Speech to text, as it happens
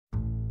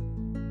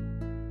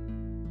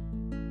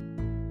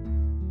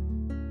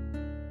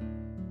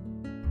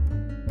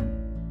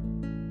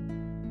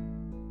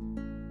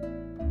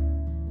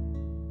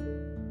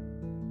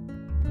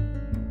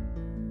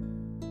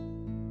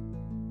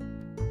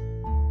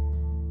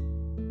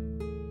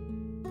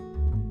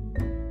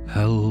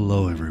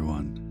Hello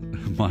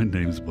everyone, my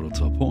name's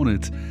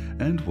Bottletophornet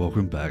and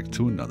welcome back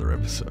to another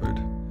episode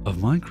of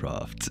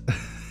Minecraft.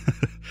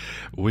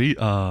 We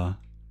are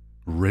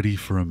ready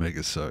for a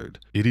MEGA-Sode.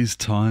 It is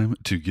time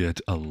to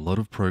get a lot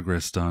of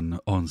progress done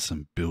on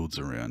some builds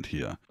around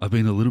here. I've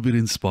been a little bit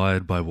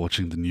inspired by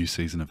watching the new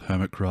season of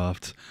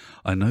Hermitcraft.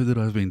 I know that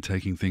I've been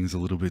taking things a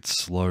little bit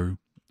slow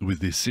with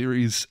this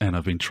series and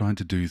I've been trying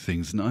to do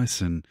things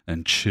nice and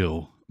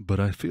chill. But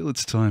I feel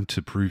it's time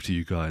to prove to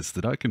you guys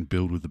that I can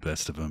build with the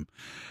best of them.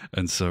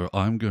 And so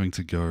I'm going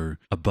to go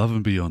above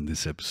and beyond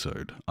this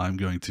episode. I'm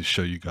going to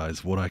show you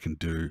guys what I can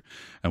do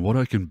and what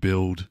I can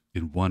build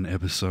in one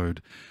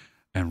episode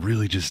and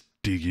really just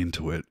dig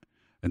into it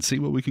and see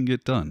what we can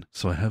get done.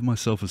 So I have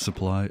myself a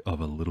supply of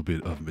a little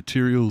bit of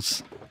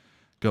materials,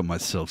 got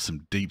myself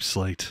some deep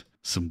slate,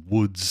 some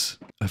woods,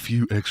 a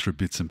few extra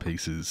bits and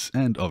pieces,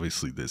 and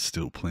obviously there's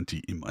still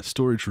plenty in my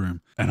storage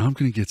room. And I'm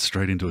going to get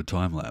straight into a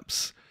time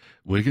lapse.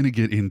 We're going to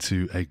get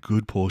into a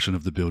good portion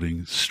of the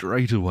building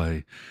straight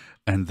away,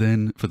 and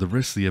then for the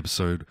rest of the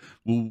episode,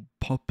 we'll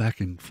pop back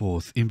and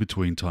forth in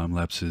between time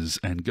lapses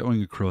and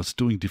going across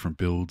doing different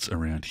builds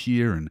around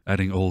here and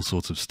adding all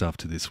sorts of stuff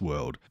to this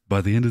world.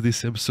 By the end of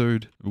this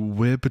episode,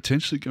 we're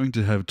potentially going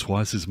to have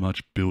twice as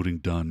much building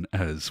done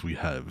as we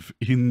have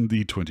in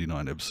the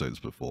 29 episodes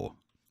before.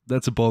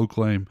 That's a bold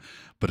claim,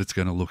 but it's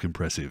going to look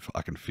impressive.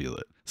 I can feel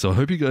it. So I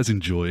hope you guys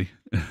enjoy.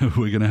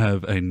 We're going to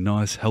have a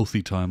nice,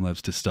 healthy time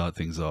lapse to start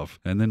things off,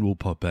 and then we'll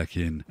pop back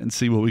in and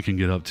see what we can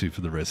get up to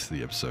for the rest of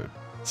the episode.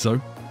 So,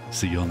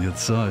 see you on the other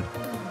side.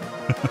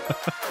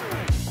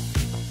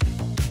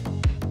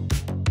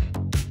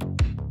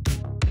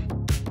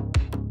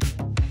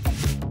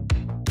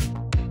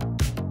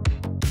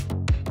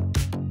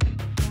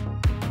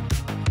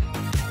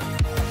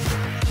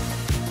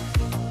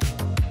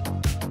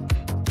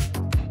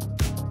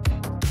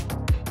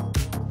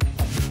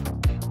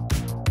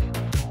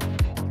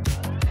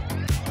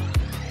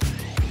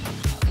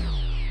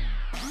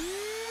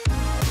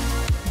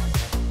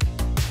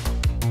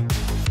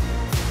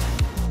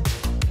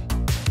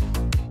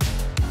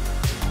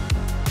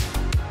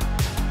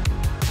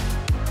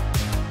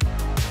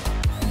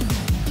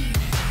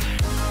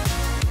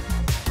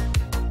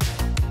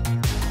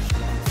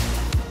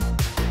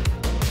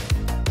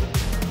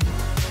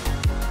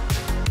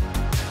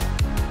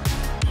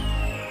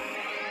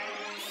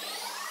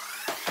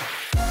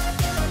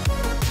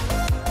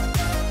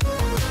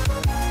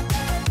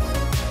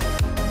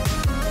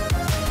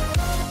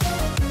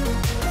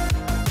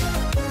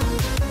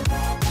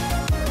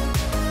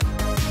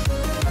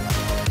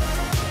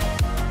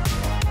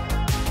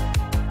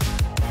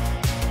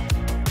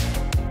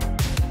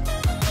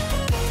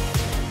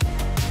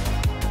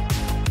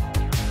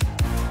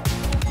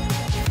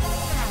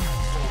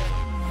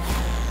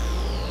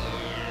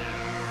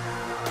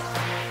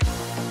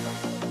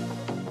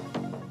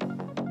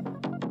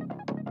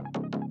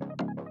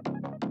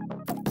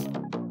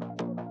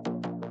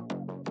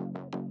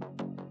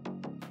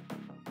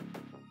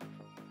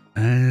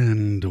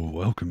 And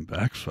welcome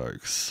back,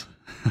 folks.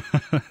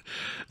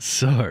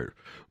 So,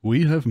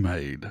 we have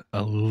made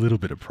a little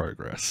bit of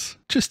progress,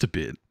 just a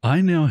bit. I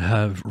now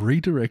have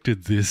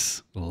redirected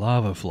this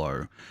lava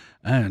flow,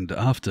 and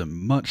after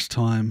much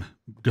time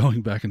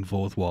going back and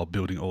forth while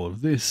building all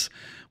of this,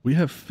 we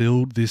have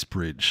filled this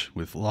bridge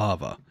with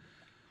lava.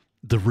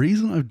 The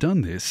reason I've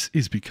done this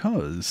is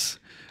because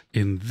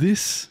in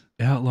this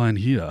outline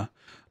here,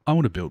 I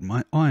want to build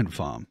my iron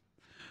farm.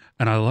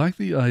 And I like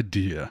the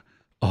idea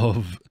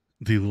of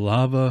the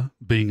lava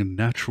being a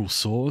natural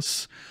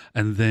source,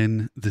 and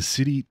then the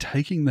city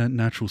taking that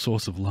natural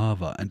source of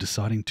lava and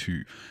deciding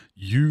to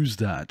use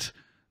that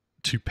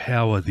to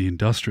power the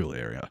industrial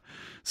area.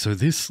 So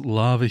this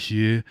lava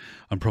here,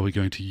 I'm probably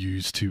going to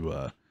use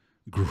to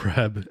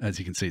grab, as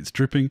you can see it's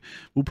dripping.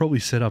 We'll probably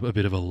set up a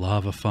bit of a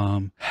lava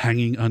farm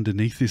hanging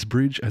underneath this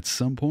bridge at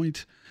some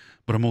point,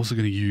 but I'm also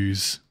going to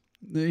use,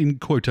 in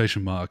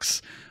quotation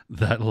marks,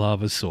 that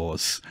lava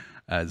source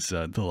as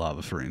the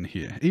lava for in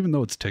here, even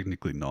though it's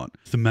technically not.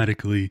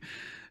 Thematically,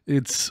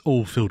 it's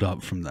all filled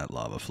up from that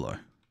lava flow.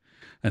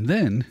 And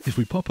then, if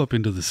we pop up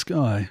into the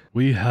sky,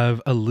 we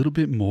have a little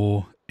bit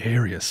more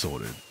area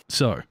sorted.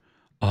 So,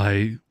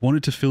 I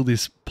wanted to fill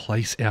this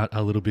place out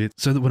a little bit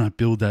so that when I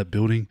build that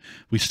building,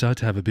 we start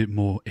to have a bit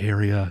more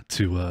area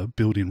to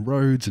build in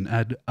roads and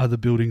add other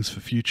buildings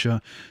for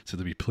future. So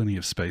there'll be plenty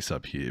of space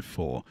up here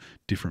for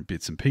different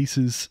bits and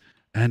pieces.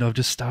 And I've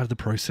just started the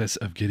process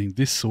of getting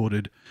this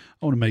sorted.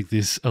 I want to make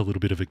this a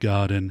little bit of a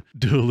garden,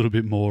 do a little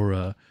bit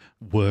more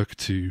work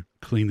to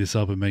clean this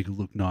up and make it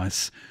look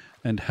nice,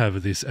 and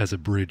have this as a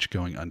bridge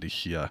going under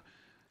here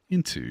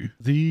into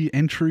the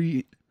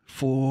entry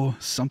for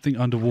something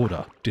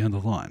underwater down the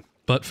line.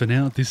 But for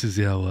now, this is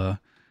our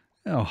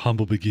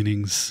humble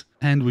beginnings,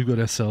 and we've got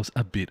ourselves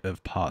a bit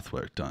of path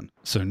work done.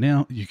 So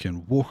now you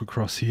can walk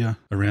across here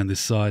around this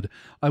side.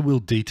 I will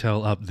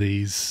detail up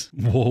these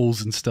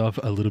walls and stuff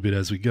a little bit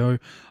as we go.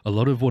 A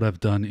lot of what I've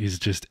done is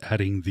just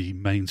adding the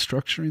main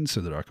structure in so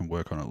that I can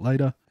work on it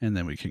later, and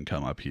then we can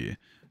come up here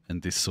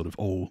And this sort of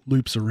all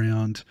loops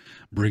around,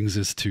 brings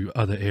us to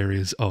other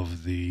areas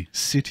of the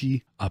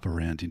city, up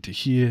around into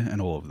here and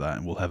all of that.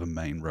 And we'll have a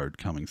main road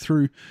coming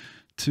through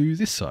to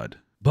this side.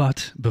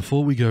 But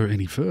before we go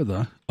any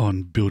further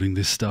on building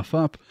this stuff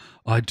up,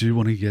 I do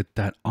want to get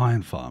that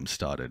iron farm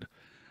started.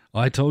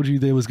 I told you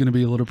there was going to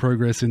be a lot of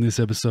progress in this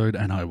episode,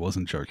 and I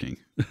wasn't joking.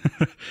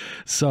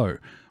 So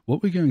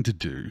what we're going to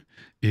do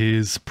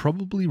is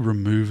probably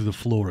remove the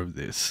floor of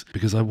this,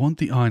 because I want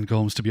the iron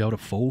golems to be able to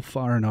fall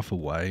far enough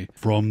away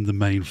from the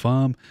main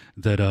farm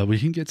that we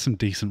can get some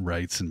decent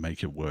rates and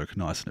make it work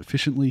nice and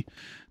efficiently.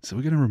 So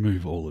we're going to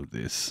remove all of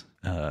this.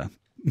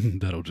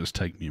 That'll just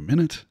take me a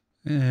minute.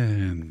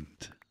 And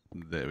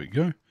there we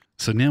go.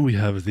 So now we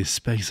have this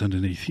space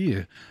underneath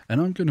here,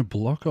 and I'm going to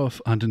block off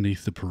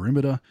underneath the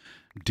perimeter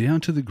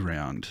down to the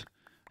ground,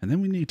 and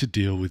then we need to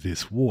deal with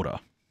this water.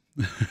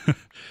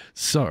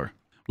 So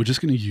we're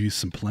just going to use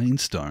some plain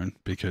stone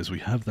because we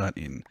have that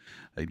in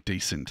a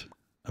decent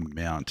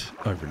amount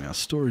over in our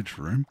storage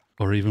room,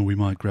 or even we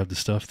might grab the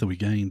stuff that we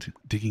gained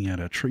digging out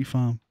our tree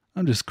farm.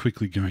 I'm just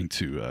quickly going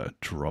to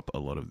drop a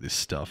lot of this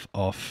stuff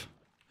off.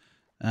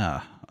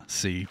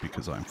 See,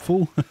 because I'm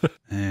full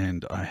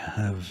and I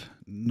have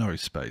no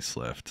space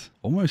left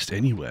almost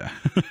anywhere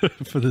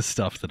for the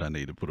stuff that I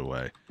need to put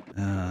away.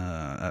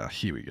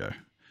 Here we go.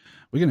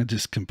 We're going to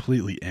just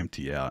completely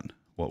empty out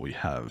what we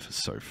have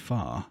so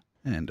far,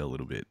 and a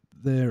little bit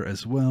there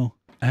as well.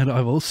 And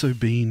I've also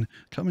been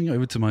coming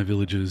over to my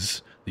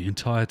villages the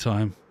entire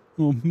time,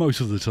 well,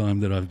 most of the time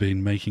that I've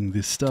been making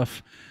this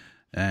stuff,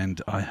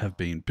 and I have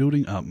been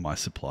building up my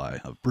supply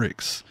of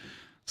bricks.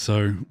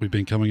 So we've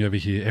been coming over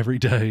here every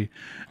day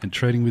and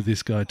trading with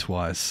this guy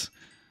twice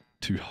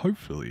to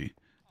hopefully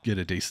get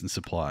a decent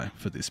supply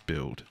for this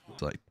build.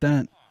 Like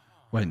that.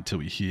 Wait until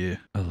we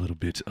hear a little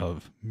bit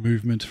of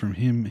movement from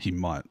him. He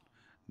might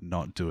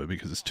not do it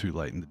because it's too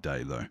late in the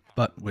day though.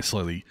 But we're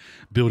slowly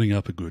building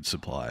up a good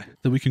supply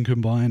that we can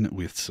combine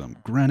with some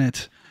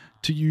granite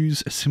to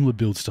use a similar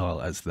build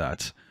style as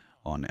that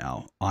on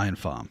our iron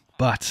farm.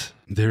 But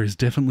there is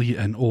definitely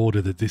an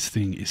order that this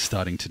thing is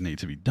starting to need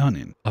to be done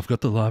in. I've got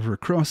the lava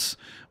across.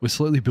 We're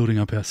slowly building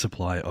up our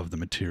supply of the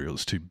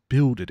materials to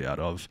build it out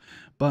of.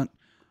 But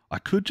I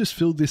could just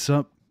fill this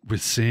up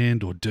with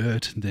sand or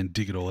dirt and then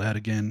dig it all out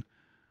again.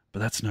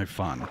 But that's no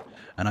fun.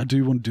 And I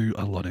do want to do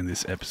a lot in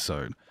this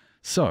episode.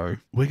 So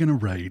we're going to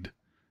raid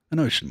an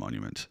ocean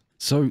monument.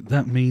 So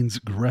that means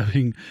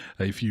grabbing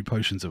a few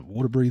potions of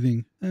water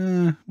breathing.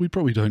 We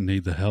probably don't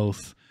need the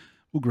health.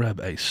 We'll grab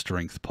a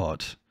strength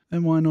pot.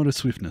 And why not a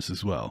swiftness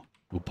as well?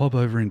 We'll pop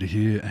over into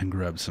here and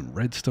grab some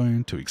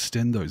redstone to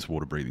extend those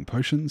water breathing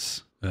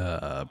potions.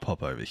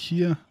 Pop over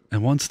here.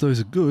 And once those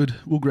are good,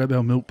 we'll grab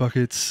our milk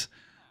buckets.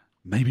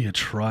 Maybe a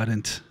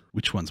trident.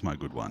 Which one's my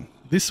good one?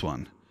 This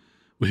one.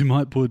 We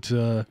might put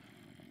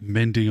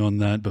mending on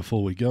that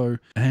before we go.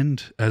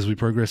 And as we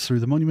progress through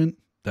the monument,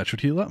 that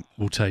should heal up.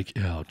 We'll take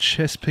our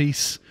chest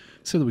piece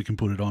so that we can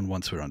put it on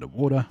once we're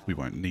underwater. We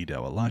won't need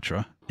our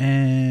elytra.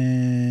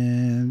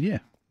 And yeah,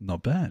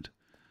 not bad.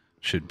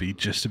 Should be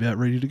just about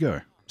ready to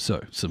go.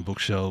 So, some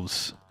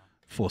bookshelves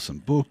for some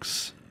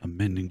books, a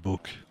mending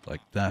book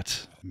like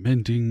that,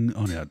 mending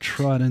on our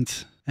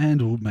trident, and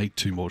we'll make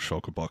 2 more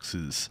shulker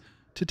boxes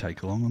to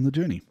take along on the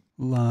journey,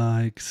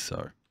 like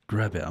so.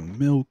 Grab our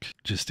milk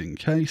just in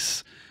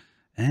case,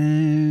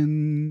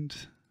 and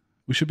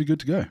we should be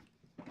good to go.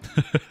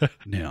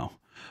 Now,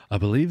 I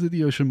believe that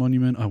the ocean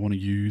monument I want to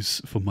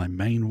use for my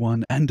main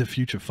one and a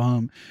future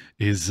farm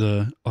is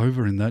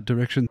over in that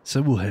direction.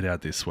 So we'll head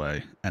out this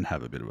way and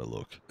have a bit of a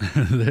look.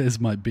 There's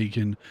my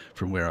beacon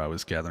from where I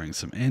was gathering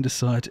some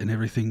andesite and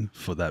everything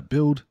for that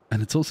build.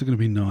 And it's also going to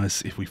be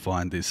nice if we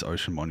find this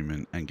ocean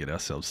monument and get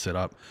ourselves set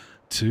up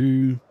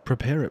to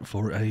prepare it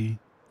for a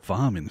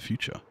farm in the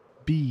future.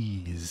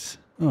 Bees.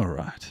 All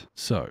right.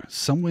 So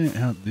somewhere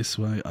out this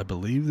way, I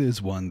believe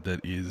there's one that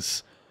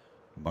is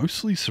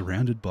mostly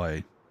surrounded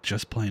by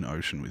just plain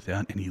ocean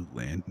without any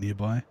land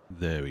nearby.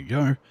 There we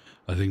go.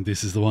 I think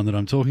this is the one that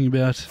I'm talking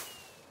about.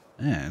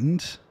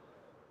 And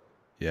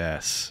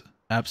yes,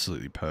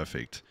 absolutely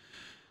perfect.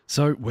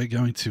 So we're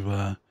going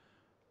to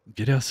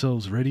get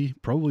ourselves ready,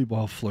 probably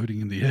while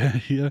floating in the air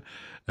here,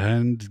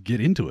 and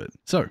get into it.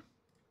 So,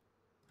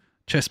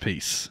 chest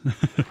piece,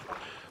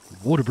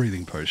 water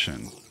breathing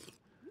potion,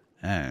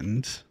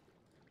 and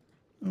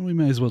we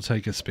may as well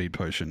take a speed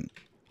potion.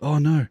 Oh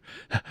no.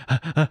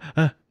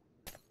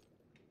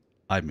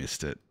 I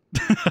missed it.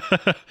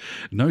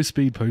 No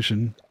speed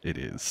potion it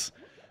is.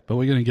 But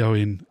we're going to go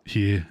in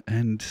here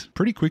and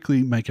pretty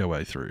quickly make our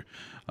way through.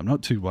 I'm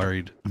not too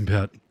worried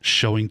about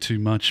showing too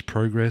much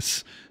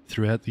progress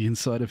throughout the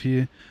inside of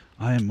here.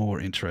 I am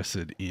more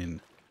interested in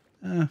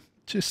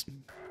just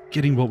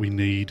getting what we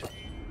need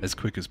as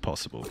quick as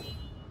possible.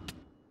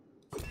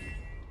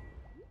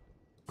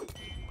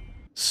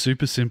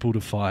 Super simple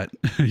to fight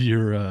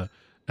your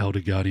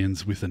Elder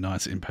Guardians with a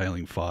nice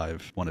Impaling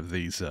 5, one of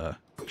these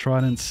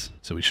tridents,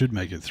 so we should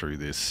make it through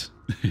this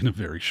in a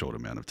very short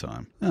amount of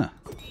time.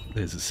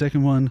 There's the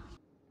second one.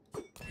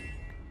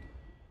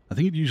 I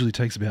think it usually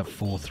takes about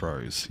 4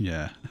 throws,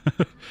 yeah.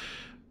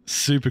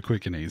 Super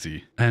quick and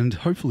easy. And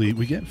hopefully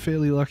we get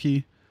fairly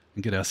lucky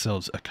and get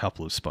ourselves a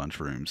couple of sponge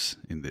rooms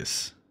in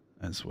this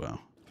as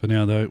well. For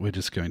now though, we're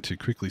just going to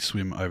quickly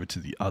swim over to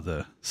the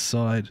other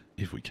side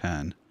if we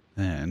can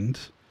and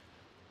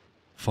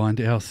find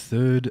our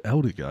third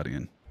Elder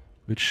Guardian,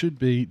 which should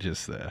be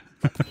just there.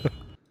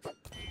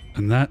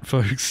 And that,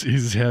 folks,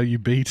 is how you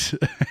beat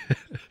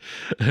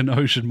an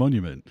ocean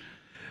monument.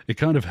 It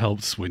kind of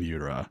helps when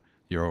you're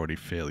already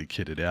fairly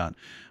kitted out.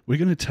 We're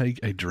going to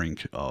take a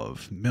drink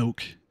of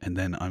milk, and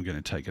then I'm going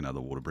to take another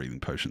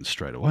water-breathing potion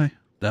straight away.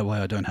 That way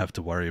I don't have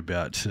to worry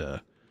about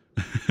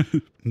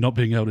not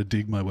being able to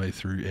dig my way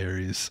through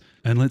areas.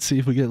 And let's see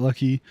if we get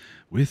lucky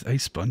with a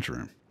sponge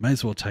room. May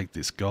as well take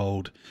this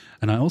gold.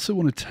 And I also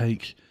want to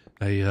take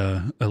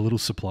a little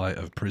supply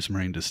of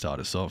prismarine to start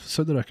us off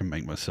so that I can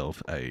make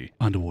myself a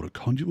underwater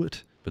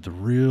conduit. But the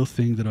real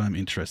thing that I'm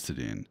interested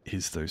in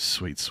is those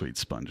sweet, sweet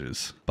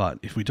sponges. But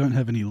if we don't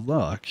have any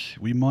luck,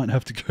 we might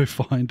have to go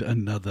find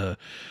another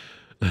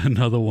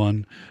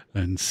one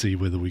and see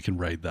whether we can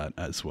raid that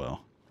as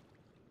well.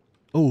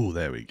 Oh,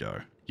 there we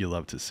go. You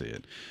love to see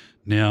it.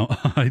 Now,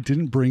 I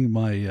didn't bring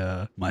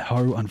my my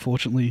hoe,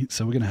 unfortunately,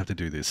 so we're going to have to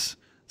do this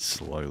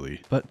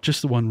slowly. But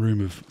just the one room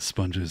of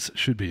sponges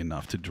should be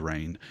enough to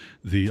drain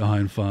the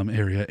iron farm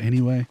area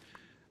anyway.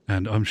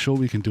 And I'm sure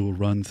we can do a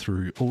run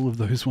through all of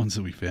those ones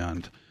that we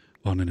found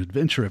on an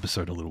adventure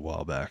episode a little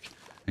while back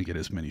and get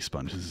as many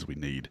sponges as we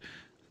need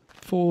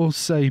for,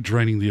 say,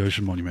 draining the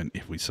ocean monument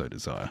if we so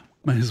desire.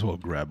 May as well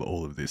grab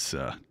all of this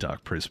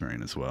dark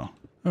prismarine as well.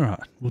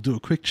 Alright, we'll do a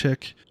quick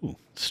check. Ooh,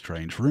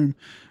 strange room.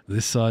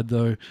 This side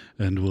though,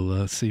 and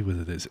we'll see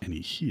whether there's any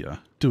here.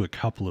 Do a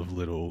couple of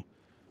little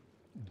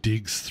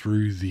digs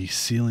through the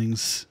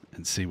ceilings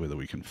and see whether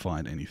we can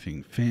find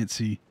anything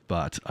fancy.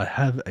 But I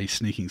have a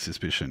sneaking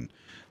suspicion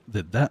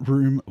that that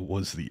room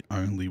was the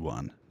only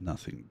one.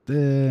 Nothing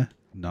there,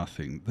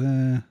 nothing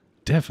there,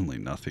 definitely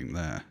nothing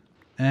there.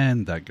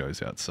 And that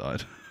goes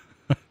outside.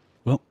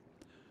 Well,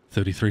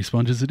 33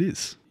 sponges it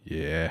is.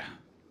 Yeah.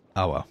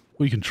 Oh well.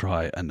 We can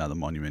try another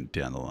monument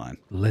down the line.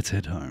 Let's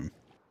head home.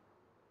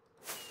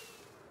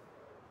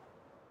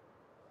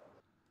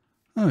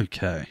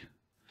 Okay.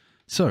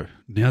 So,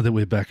 now that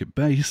we're back at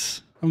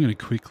base, I'm going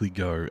to quickly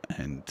go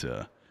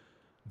and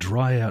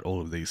dry out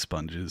all of these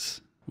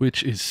sponges,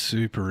 which is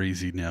super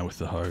easy now with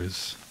the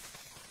hose.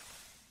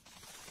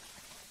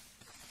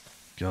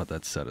 God,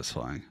 that's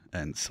satisfying.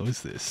 And so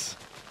is this.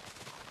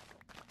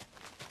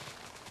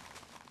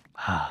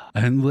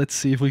 And let's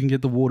see if we can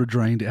get the water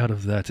drained out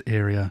of that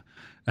area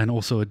and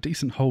also a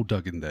decent hole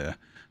dug in there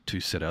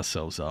to set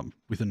ourselves up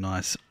with a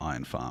nice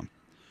iron farm.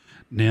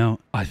 Now,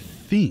 I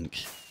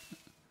think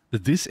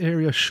that this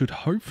area should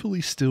hopefully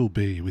still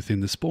be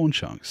within the spawn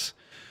chunks.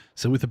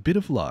 So with a bit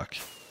of luck,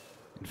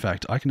 in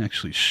fact, I can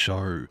actually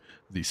show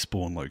the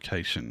spawn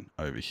location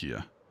over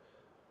here.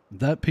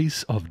 That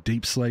piece of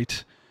deep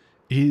slate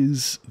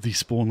is the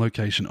spawn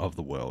location of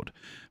the world.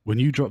 When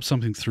you drop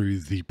something through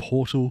the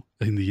portal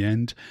in the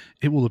end,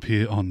 it will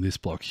appear on this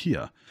block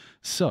here.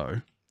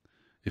 So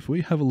if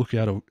we have a look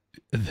out,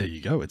 there you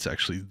go, it's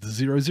actually the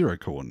 00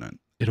 coordinate.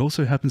 It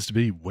also happens to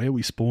be where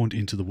we spawned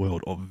into the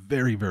world, or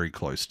very, very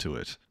close to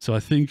it. So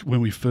I think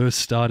when we first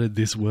started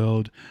this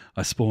world,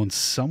 I spawned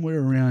somewhere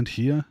around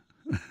here.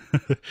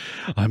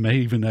 I may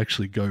even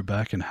actually go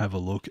back and have a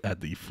look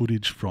at the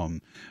footage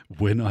from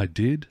when I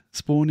did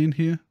spawn in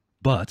here.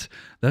 But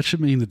that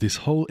should mean that this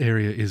whole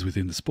area is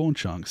within the spawn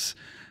chunks.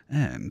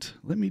 And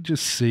let me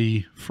just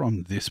see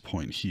from this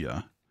point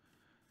here,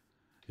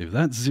 if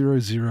that's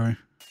 00,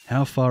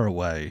 how far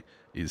away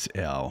is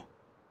our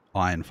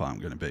iron farm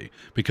going to be?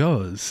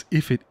 Because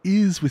if it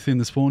is within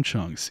the spawn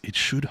chunks, it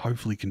should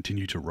hopefully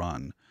continue to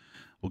run.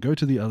 We'll go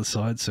to the other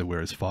side so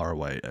we're as far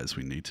away as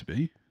we need to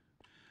be.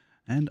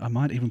 And I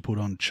might even put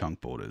on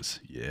chunk borders.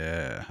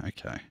 Yeah,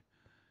 okay.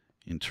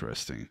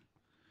 Interesting.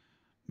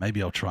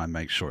 Maybe I'll try and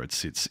make sure it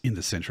sits in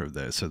the center of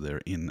there so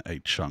they're in a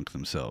chunk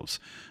themselves.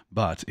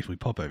 But if we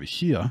pop over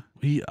here,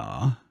 we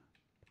are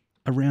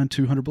around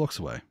 200 blocks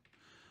away.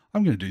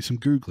 I'm going to do some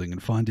Googling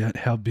and find out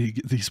how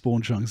big the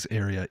spawn chunks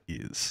area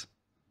is.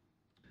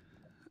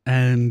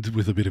 And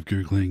with a bit of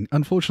Googling,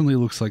 unfortunately it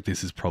looks like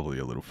this is probably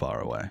a little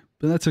far away.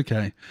 But that's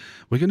okay.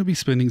 We're going to be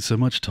spending so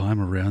much time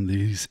around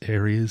these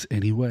areas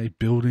anyway,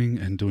 building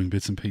and doing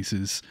bits and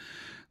pieces,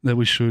 that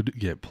we should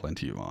get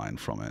plenty of iron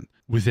from it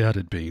without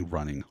it being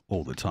running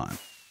all the time.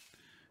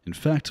 In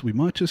fact, we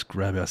might just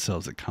grab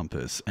ourselves a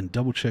compass and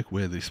double check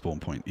where the spawn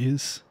point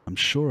is. I'm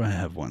sure I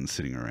have one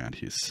sitting around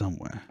here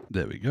somewhere.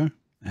 There we go.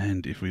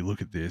 And if we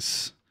look at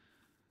this,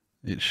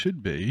 it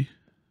should be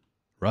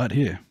right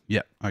here.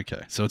 Yep,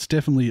 okay. So it's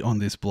definitely on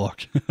this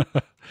block.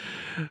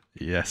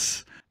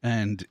 Yes.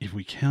 And if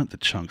we count the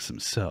chunks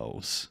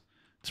themselves,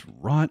 it's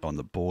right on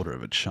the border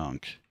of a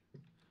chunk.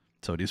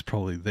 So it is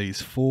probably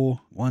these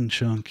four. One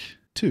chunk,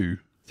 2,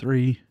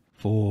 3,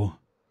 4,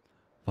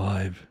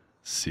 5,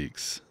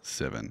 6,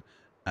 7,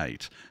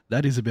 8.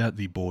 That is about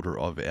the border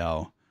of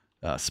our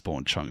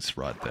spawn chunks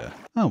right there.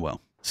 Oh well.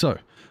 So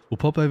we'll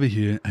pop over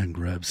here and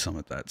grab some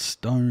of that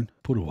stone,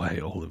 put away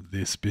all of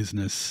this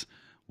business.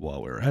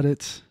 while we're at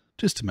it,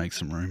 just to make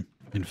some room.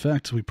 In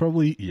fact, we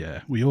probably,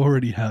 we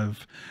already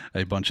have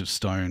a bunch of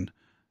stone.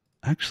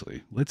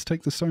 Actually, let's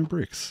take the stone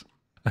bricks.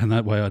 And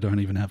that way I don't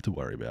even have to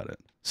worry about it.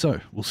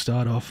 So we'll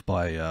start off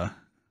by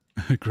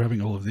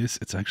grabbing all of this.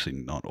 It's actually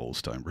not all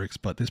stone bricks,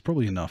 but there's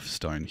probably enough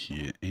stone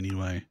here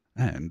anyway.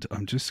 And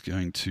I'm just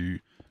going to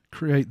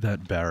create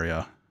that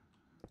barrier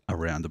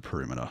around the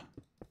perimeter.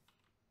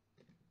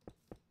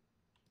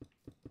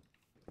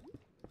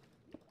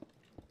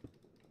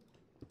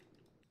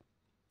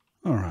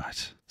 All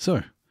right,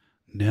 so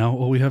now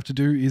all we have to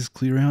do is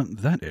clear out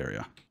that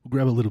area. We'll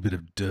grab a little bit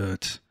of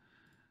dirt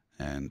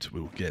and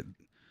we'll get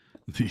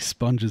the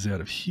sponges out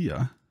of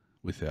here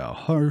with our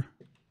hoe.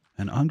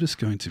 And I'm just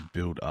going to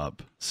build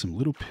up some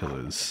little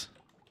pillars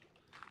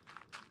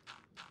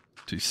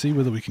to see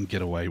whether we can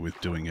get away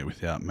with doing it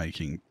without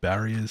making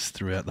barriers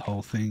throughout the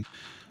whole thing.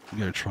 I'm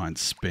going to try and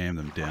spam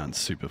them down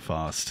super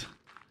fast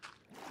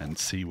and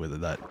see whether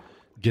that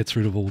gets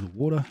rid of all the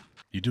water.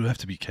 You do have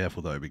to be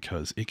careful though,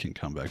 because it can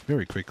come back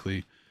very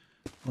quickly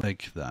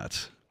like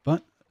that.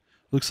 But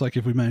looks like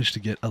if we manage to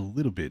get a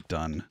little bit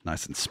done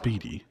nice and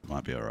speedy, it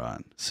might be all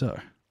right. So,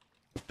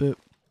 bip,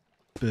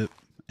 bip,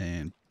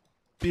 and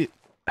bit.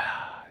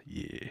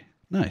 Yeah,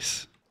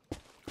 nice.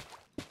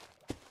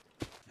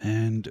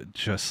 And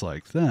just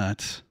like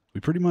that,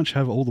 we pretty much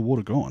have all the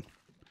water gone.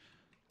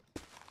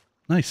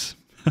 Nice.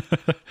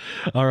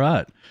 All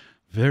right,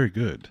 very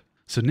good.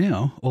 So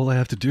now all I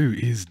have to do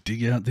is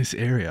dig out this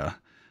area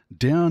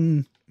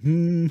down.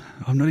 I'm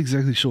not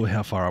exactly sure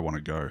how far I want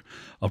to go.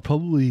 I'll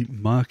probably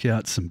mark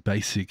out some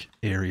basic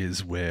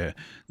areas where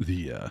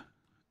the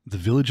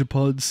villager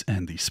pods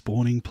and the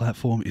spawning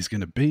platform is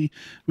going to be,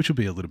 which will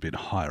be a little bit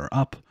higher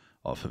up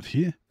off of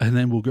here. And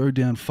then we'll go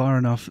down far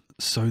enough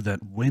so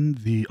that when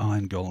the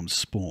iron golems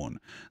spawn,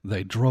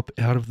 they drop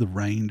out of the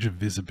range of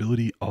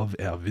visibility of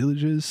our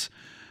villagers.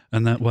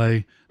 And that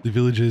way the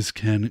villagers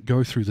can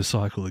go through the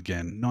cycle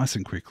again nice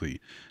and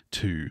quickly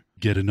to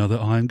get another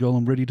iron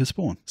golem ready to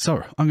spawn.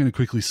 So I'm going to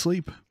quickly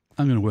sleep.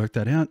 I'm going to work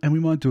that out, and we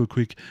might do a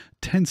quick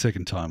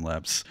 10-second time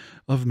lapse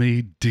of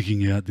me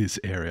digging out this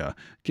area,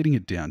 getting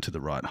it down to the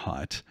right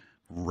height,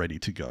 ready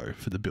to go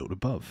for the build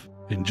above.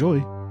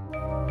 Enjoy.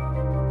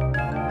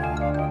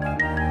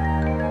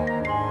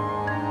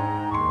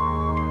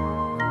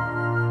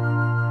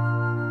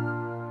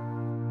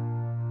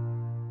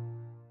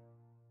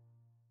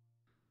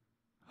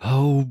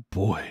 Oh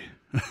boy,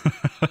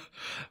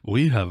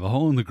 we have a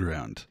hole in the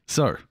ground.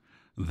 So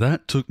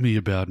that took me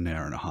about an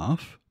hour and a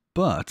half,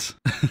 but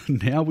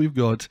now we've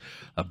got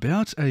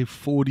about a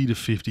 40 to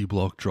 50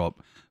 block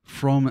drop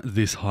from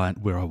this height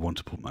where I want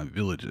to put my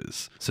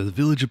villagers. So the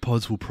villager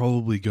pods will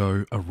probably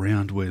go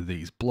around where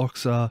these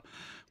blocks are,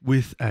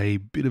 with a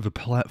bit of a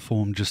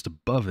platform just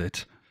above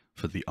it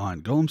for the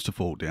iron golems to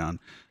fall down.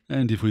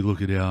 And if we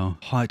look at our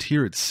height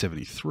here, it's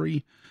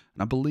 73,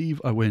 and I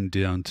believe I went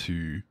down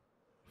to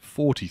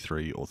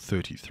 43 or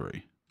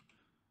 33.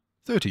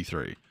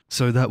 33.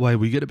 So that way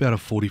we get about a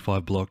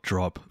 45 block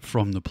drop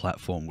from the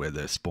platform where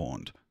they're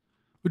spawned,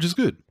 which is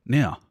good.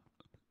 Now,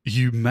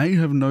 you may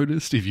have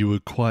noticed if you were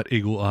quite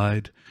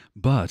eagle-eyed,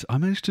 but I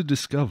managed to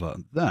discover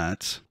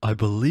that I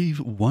believe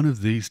one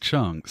of these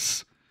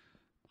chunks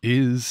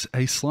is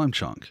a slime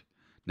chunk.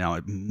 Now,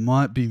 it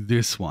might be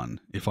this one,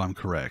 if I'm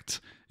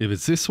correct. If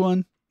it's this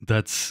one,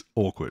 that's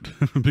awkward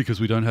because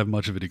we don't have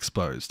much of it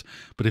exposed.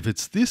 But if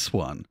it's this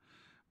one,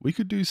 we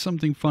could do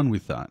something fun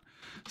with that.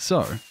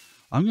 So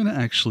I'm going to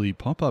actually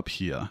pop up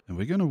here and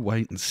we're going to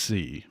wait and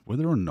see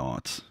whether or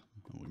not,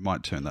 we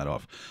might turn that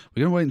off.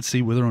 We're going to wait and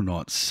see whether or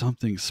not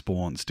something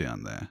spawns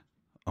down there.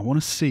 I want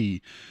to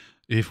see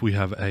if we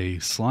have a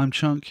slime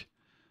chunk.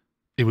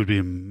 It would be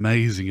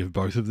amazing if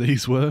both of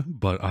these were,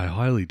 but I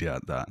highly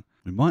doubt that.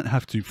 We might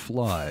have to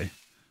fly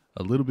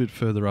a little bit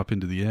further up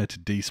into the air to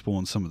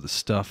despawn some of the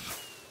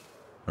stuff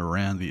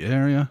around the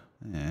area,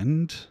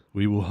 and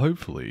we will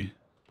hopefully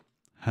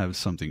have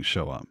something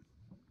show up.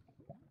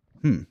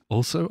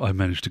 Also, I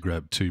managed to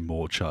grab 2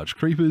 more charged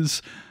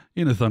creepers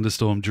in a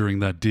thunderstorm during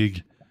that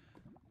dig,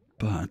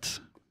 but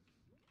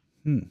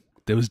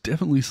there was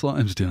definitely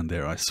slimes down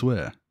there, I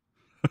swear.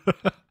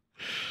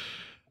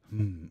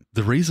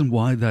 The reason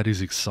why that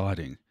is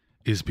exciting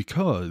is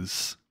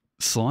because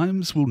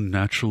slimes will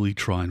naturally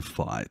try and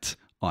fight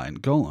iron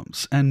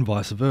golems and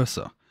vice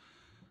versa.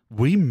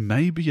 We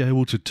may be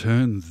able to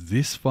turn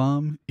this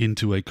farm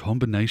into a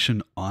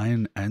combination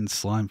iron and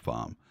slime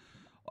farm.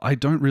 I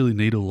don't really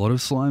need a lot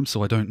of slime,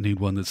 so I don't need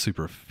one that's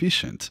super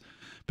efficient.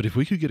 But if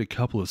we could get a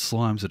couple of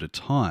slimes at a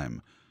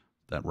time,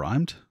 that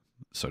rhymed,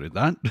 so did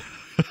that.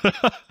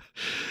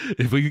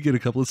 If we could get a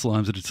couple of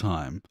slimes at a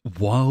time,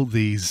 while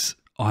these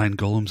iron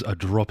golems are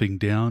dropping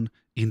down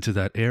into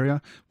that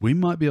area, we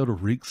might be able to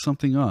rig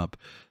something up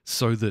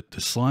so that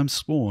the slimes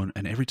spawn,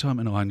 and every time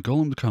an iron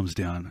golem comes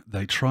down,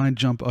 they try and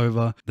jump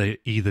over, they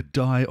either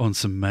die on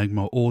some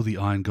magma or the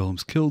iron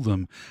golems kill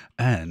them,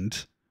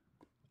 and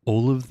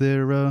all of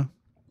their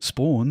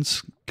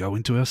spawns go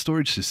into our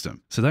storage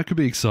system. So that could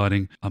be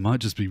exciting. I might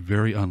just be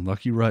very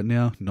unlucky right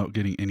now, not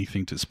getting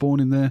anything to spawn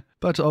in there,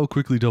 but I'll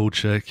quickly double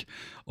check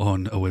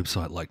on a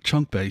website like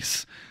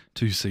Chunkbase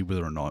to see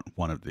whether or not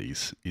one of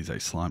these is a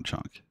slime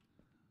chunk.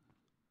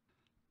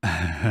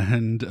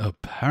 And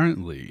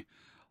apparently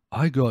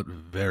I got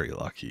very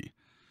lucky,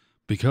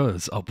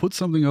 because I'll put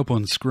something up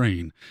on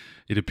screen.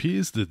 It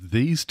appears that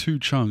these two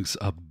chunks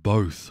are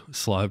both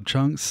slime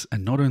chunks,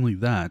 and not only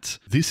that,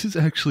 this is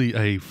actually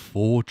a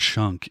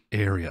 4-chunk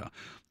area.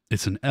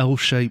 It's an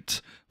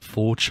L-shaped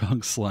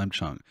 4-chunk slime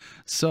chunk.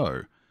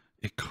 So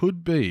it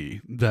could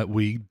be that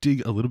we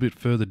dig a little bit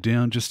further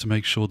down just to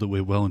make sure that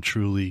we're well and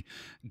truly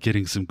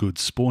getting some good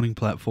spawning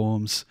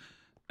platforms,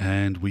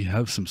 and we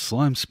have some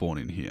slime spawn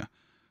in here.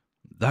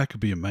 That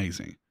could be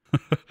amazing.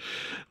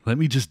 Let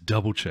me just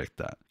double check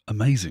that.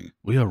 Amazing.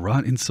 We are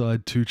right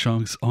inside 2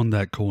 chunks on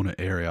that corner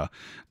area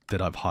that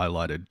I've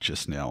highlighted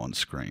just now on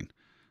screen.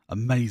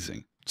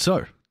 Amazing.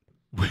 So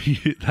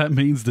that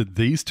means that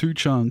these 2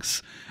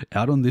 chunks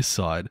out on this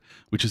side,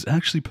 which is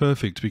actually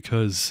perfect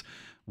because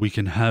we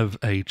can have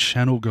a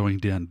channel going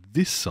down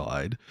this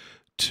side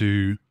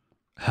to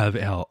have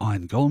our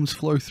iron golems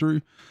flow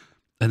through,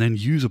 and then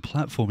use a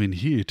platform in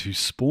here to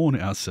spawn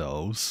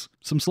ourselves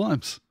some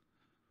slimes.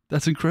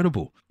 That's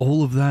incredible.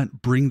 All of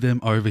that, bring them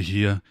over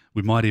here.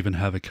 We might even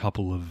have a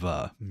couple of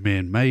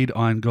man-made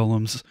iron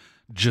golems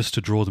just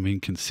to draw them in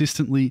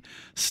consistently,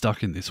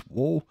 stuck in this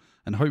wall,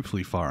 and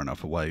hopefully far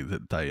enough away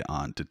that they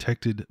aren't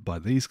detected by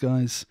these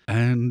guys.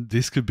 And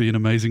this could be an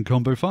amazing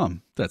combo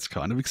farm. That's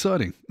kind of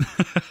exciting.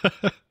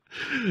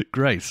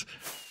 Great.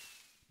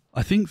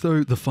 I think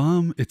though the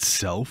farm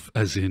itself,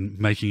 as in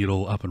making it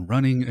all up and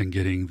running and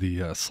getting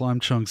the slime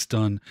chunks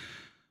done,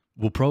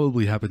 will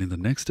probably happen in the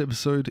next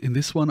episode. In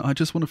this one, I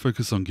just want to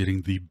focus on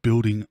getting the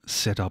building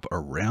set up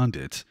around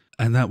it,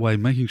 and that way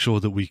making sure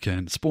that we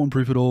can spawn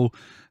proof it all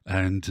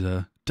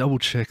and double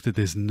check that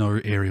there's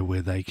no area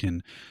where they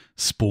can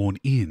spawn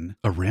in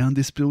around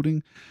this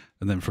building.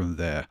 And then from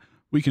there,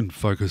 we can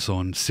focus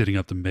on setting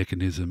up the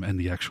mechanism and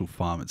the actual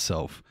farm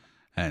itself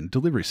and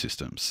delivery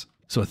systems.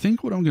 So I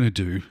think what I'm going to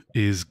do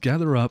is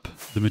gather up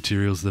the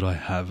materials that I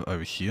have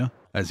over here.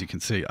 As you can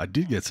see, I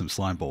did get some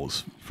slime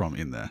balls from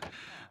in there.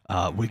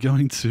 We're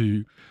going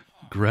to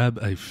grab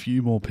a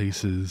few more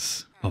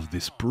pieces of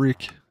this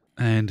brick,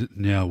 and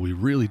now we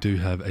really do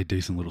have a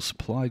decent little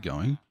supply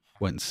going.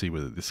 Wait and see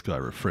whether this guy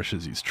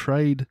refreshes his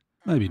trade.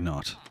 Maybe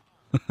not,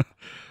 but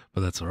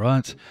that's all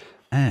right.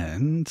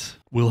 And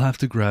we'll have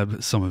to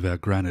grab some of our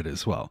granite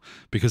as well,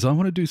 because I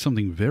want to do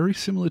something very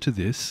similar to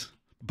this,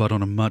 but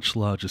on a much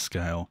larger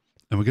scale.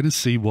 And we're going to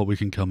see what we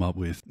can come up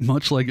with.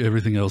 Much like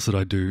everything else that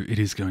I do, it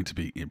is going to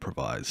be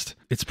improvised.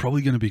 It's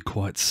probably going to be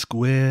quite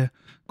square,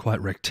 quite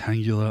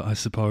rectangular, I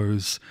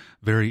suppose.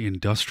 Very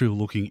industrial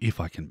looking if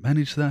I can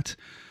manage that.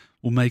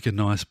 We'll make a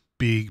nice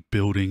big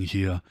building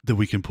here that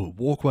we can put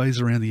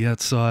walkways around the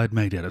outside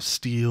made out of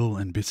steel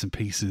and bits and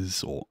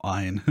pieces or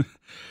iron.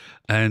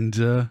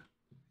 And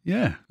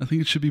yeah, I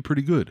think it should be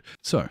pretty good.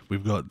 So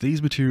we've got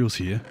these materials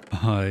here.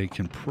 I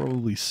can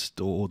probably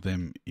store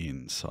them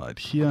inside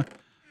here.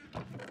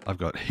 I've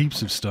got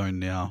heaps of stone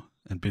now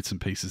and bits and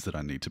pieces that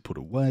I need to put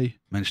away.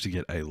 Managed to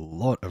get a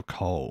lot of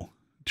coal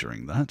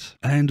during that.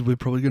 And we're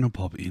probably going to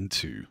pop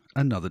into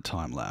another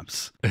time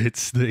lapse.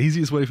 It's the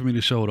easiest way for me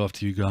to show it off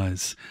to you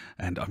guys.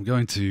 And I'm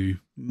going to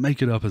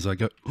make it up as I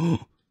go.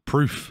 Oh,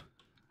 proof.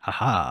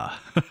 Haha.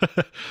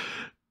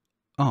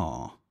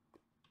 Oh.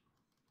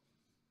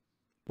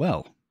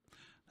 Well,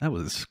 that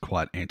was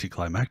quite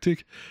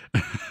anticlimactic.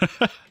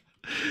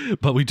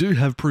 But we do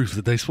have proof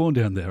that they spawn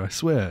down there, I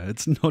swear.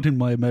 It's not in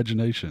my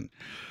imagination.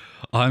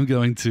 I'm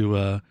going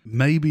to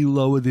maybe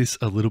lower this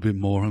a little bit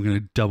more. I'm going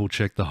to double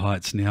check the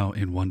heights now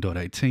in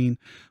 1.18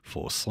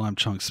 for slime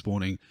chunk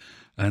spawning.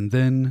 And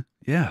then,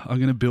 yeah, I'm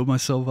going to build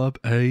myself up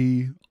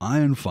a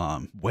iron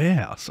farm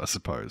warehouse, I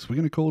suppose. We're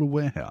going to call it a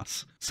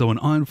warehouse. So an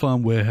iron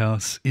farm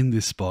warehouse in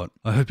this spot.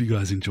 I hope you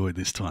guys enjoyed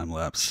this time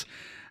lapse.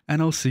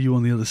 And I'll see you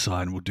on the other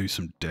side and we'll do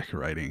some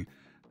decorating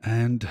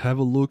and have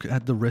a look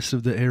at the rest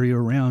of the area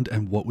around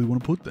and what we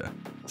want to put there.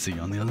 See you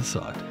on the other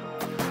side.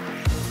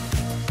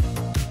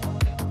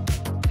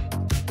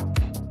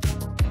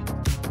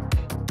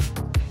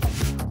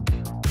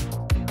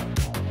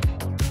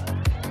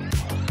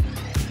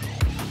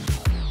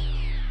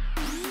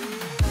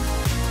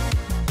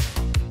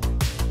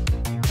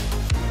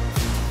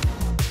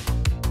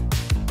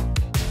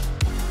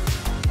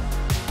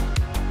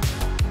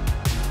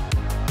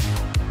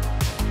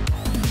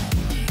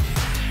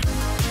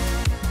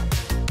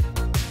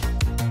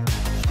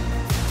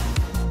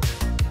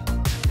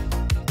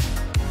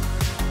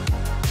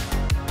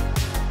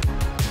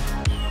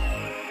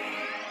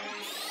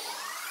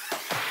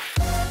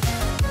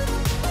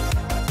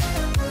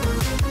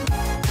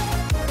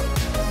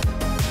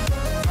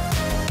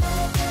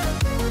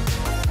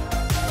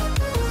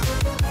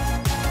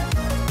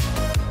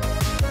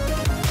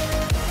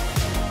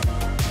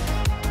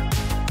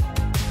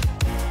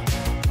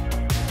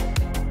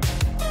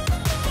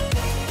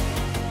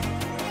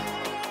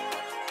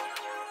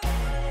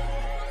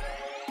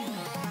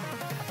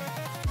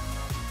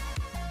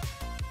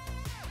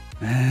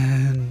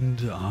 And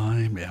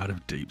I'm out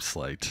of deep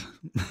slate.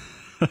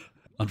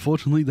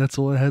 Unfortunately, that's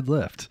all I had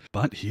left.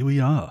 But here we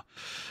are.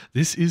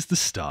 This is the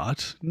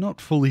start, not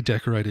fully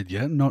decorated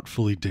yet, not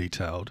fully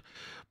detailed,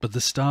 but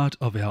the start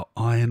of our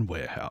iron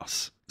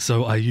warehouse.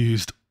 So I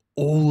used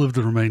all of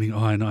the remaining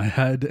iron I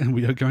had, and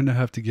we are going to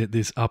have to get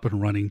this up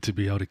and running to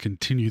be able to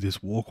continue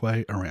this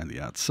walkway around the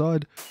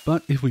outside.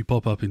 But if we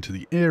pop up into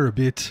the air a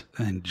bit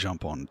and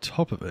jump on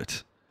top of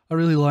it, I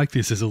really like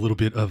this as a little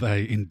bit of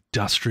a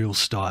industrial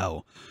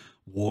style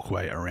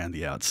walkway around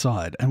the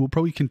outside, and we'll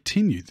probably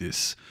continue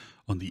this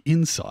on the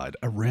inside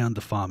around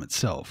the farm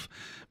itself,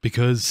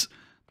 because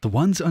the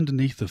ones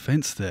underneath the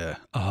fence there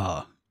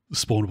are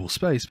spawnable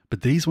space,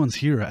 but these ones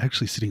here are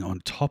actually sitting on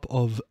top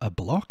of a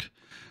block,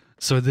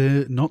 so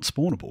they're not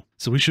spawnable.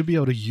 So we should be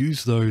able to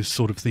use those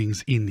sort of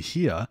things in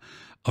here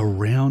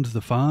around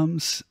the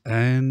farms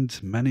and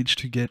manage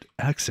to get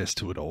access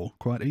to it all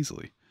quite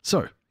easily.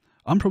 So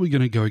I'm probably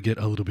going to go get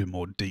a little bit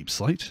more deep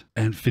slate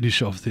and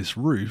finish off this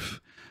roof,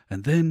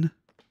 and then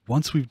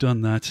once we've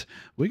done that,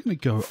 we're going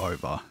to go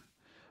over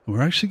and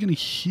we're actually going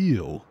to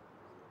heal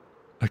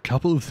a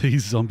couple of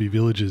these zombie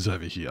villagers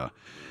over here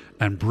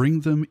and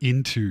bring them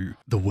into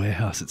the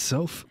warehouse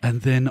itself.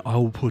 And then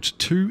I'll put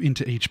 2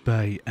 into each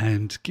bay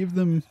and give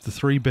them the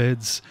 3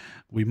 beds.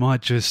 We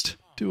might just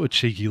do a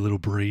cheeky little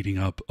breeding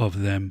up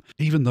of them.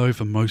 Even though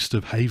for most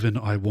of Haven,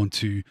 I want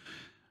to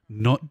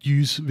not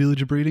use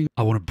villager breeding.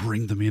 I want to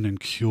bring them in and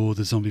cure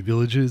the zombie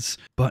villagers.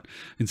 But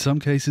in some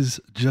cases,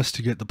 just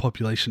to get the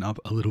population up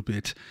a little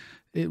bit,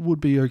 it would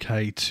be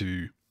okay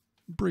to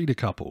breed a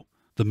couple.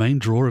 The main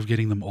draw of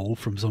getting them all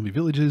from zombie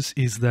villagers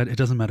is that it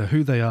doesn't matter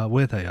who they are,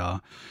 where they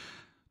are.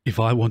 If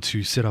I want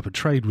to set up a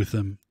trade with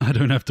them, I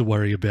don't have to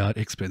worry about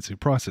expensive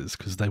prices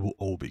because they will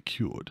all be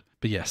cured.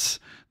 But yes,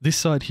 this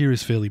side here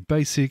is fairly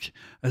basic,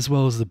 as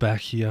well as the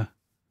back here.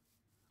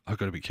 I've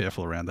got to be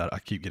careful around that. I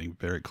keep getting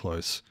very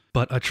close.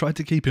 But I tried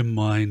to keep in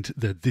mind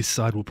that this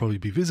side will probably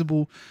be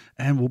visible,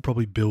 and we'll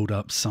probably build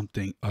up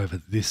something over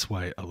this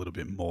way a little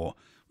bit more,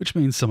 which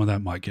means some of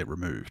that might get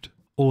removed.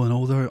 All in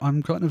all, though,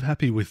 I'm kind of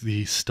happy with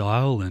the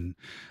style and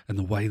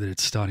the way that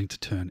it's starting to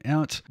turn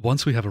out.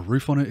 Once we have a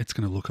roof on it, it's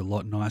going to look a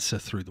lot nicer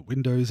through the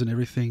windows and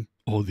everything,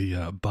 or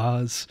the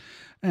bars,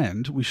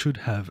 and we should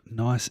have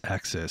nice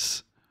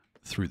access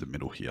through the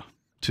middle here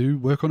to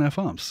work on our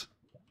farms.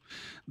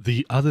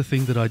 The other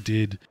thing that I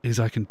did is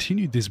I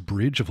continued this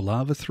bridge of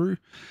lava through,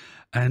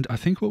 and I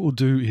think what we'll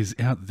do is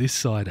out this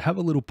side have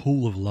a little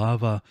pool of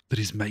lava that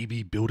is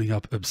maybe building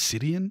up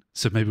obsidian.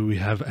 So maybe we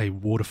have a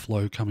water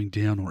flow coming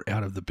down or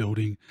out of the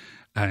building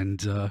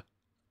and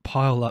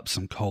pile up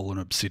some coal and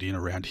obsidian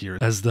around here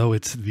as though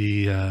it's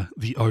the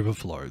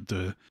overflow,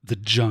 the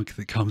junk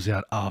that comes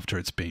out after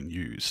it's been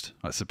used,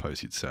 I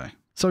suppose you'd say.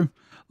 So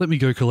let me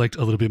go collect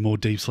a little bit more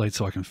deep slate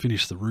so I can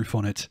finish the roof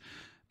on it,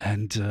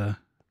 and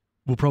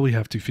we'll probably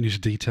have to finish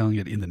detailing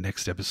it in the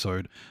next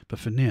episode. But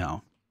for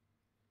now,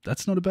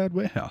 that's not a bad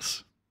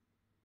warehouse.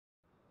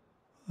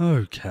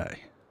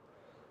 Okay,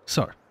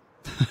 so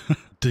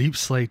deep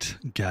slate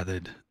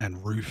gathered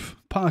and roof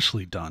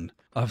partially done.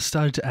 I've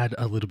started to add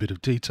a little bit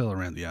of detail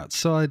around the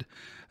outside,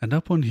 and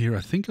up on here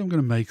I think I'm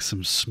going to make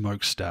some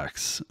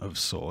smokestacks of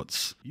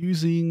sorts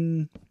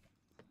using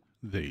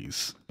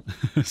these.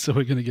 So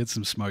we're going to get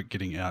some smoke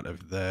getting out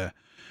of there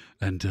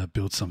and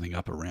build something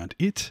up around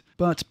it.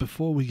 But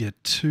before we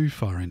get too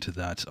far into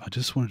that, I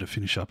just wanted to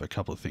finish up a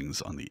couple of things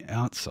on the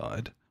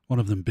outside. One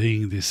of them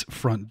being this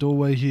front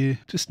doorway here.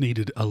 Just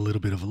needed a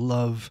little bit of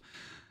love.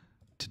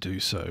 To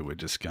do so, we're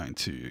just going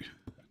to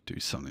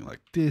do something like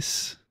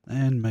this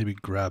and maybe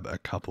grab a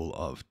couple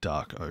of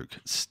dark oak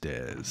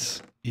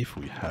stairs if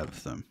we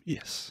have them.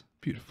 Yes,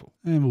 beautiful.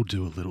 And we'll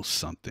do a little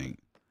something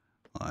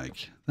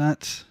like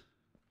that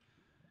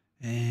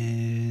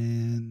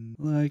and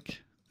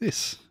like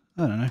this.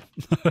 I don't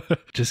know.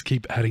 Just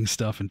keep adding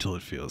stuff until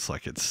it feels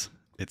like it's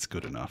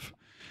good enough.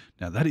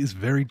 Now that is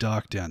very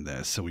dark down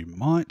there, so we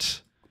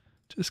might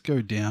just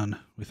go down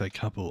with a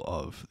couple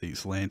of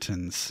these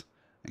lanterns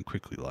and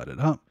quickly light it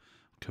up.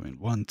 Come in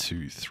 1,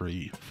 2,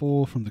 3,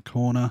 4 from the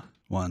corner.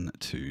 1,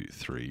 2,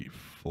 3,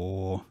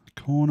 4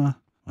 corner.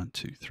 1,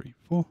 2, 3,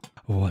 4.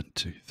 1,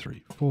 2,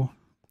 3, 4.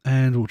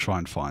 And we'll try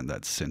and find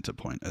that center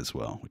point as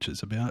well, which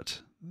is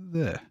about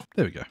there.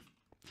 There we go.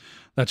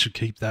 That should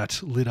keep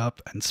that lit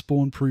up and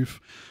spawn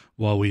proof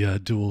while we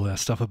do all our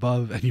stuff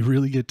above, and you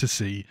really get to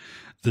see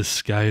the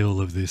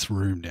scale of this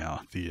room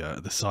now,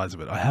 the size of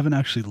it. I haven't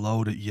actually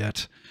lowered it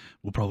yet.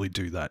 We'll probably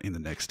do that in the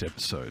next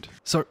episode.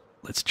 So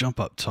let's jump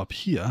up top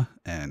here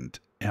and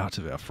out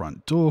of our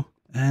front door,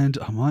 and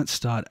I might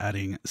start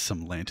adding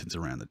some lanterns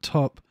around the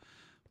top,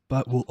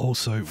 but we'll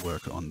also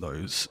work on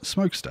those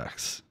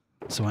smokestacks.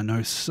 So I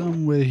know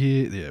somewhere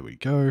here, there we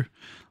go,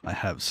 I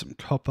have some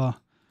copper.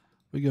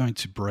 We're going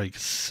to break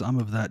some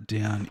of that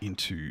down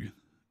into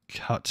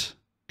cut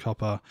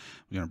copper.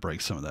 We're going to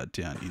break some of that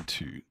down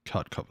into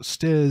cut copper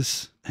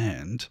stairs,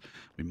 and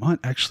we might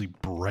actually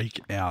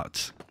break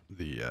out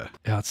the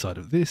outside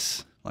of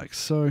this like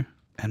so,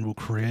 and we'll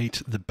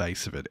create the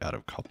base of it out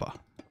of copper.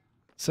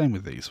 Same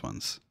with these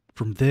ones.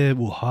 From there,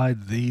 we'll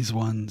hide these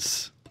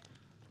ones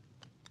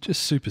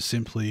just super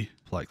simply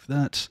like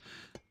that.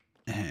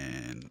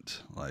 And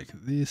like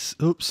this.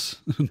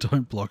 Oops,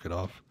 don't block it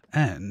off.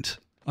 And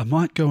I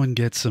might go and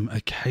get some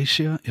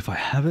acacia if I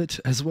have it,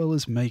 as well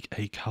as make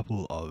a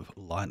couple of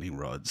lightning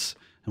rods.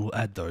 And we'll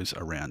add those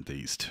around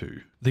these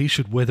too. These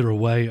should weather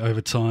away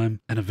over time,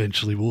 and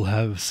eventually we'll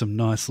have some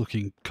nice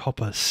looking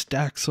copper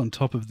stacks on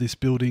top of this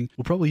building.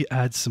 We'll probably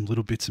add some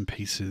little bits and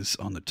pieces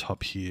on the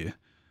top here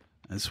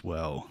as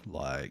well.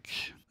 Like,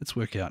 let's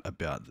work out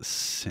about the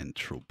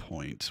central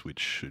point, which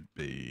should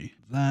be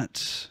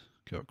that.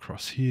 Go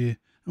across here,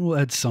 and we'll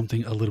add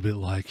something a little bit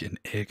like an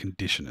air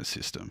conditioner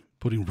system.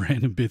 Putting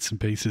random bits and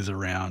pieces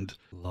around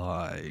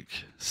like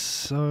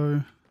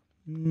so.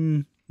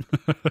 I'm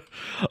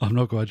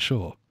not quite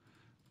sure.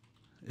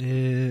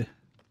 Yeah,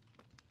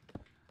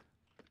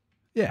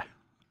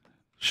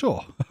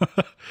 sure.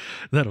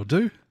 That'll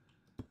do.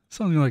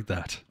 Something like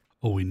that.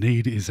 All we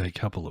need is a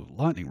couple of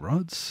lightning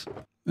rods,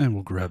 and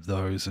we'll grab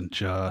those and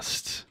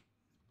just,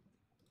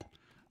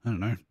 I don't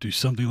know, do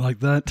something like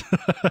that.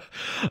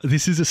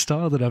 This is a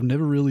style that I've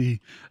never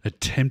really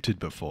attempted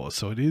before,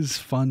 so it is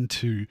fun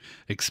to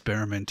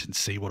experiment and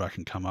see what I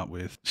can come up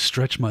with.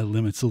 Stretch my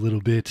limits a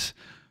little bit,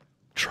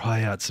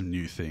 try out some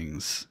new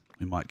things.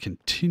 We might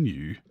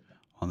continue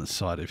on the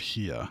side of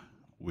here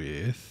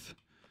with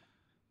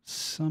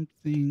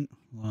something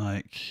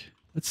like,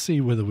 let's see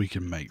whether we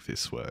can make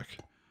this work.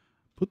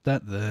 Put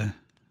that there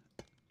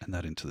and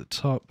that into the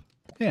top.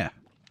 Yeah,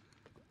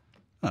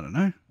 I don't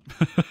know.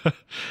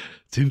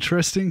 It's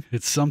interesting.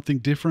 It's something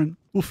different.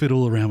 We'll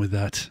fiddle around with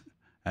that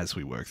as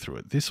we work through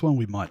it. This one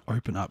we might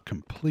open up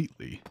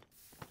completely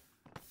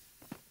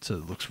so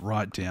it looks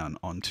right down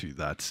onto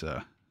that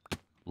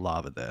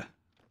lava there.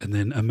 And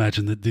then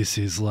imagine that this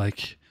is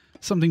like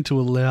something to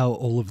allow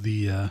all of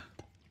the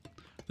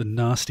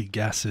nasty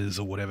gases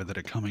or whatever that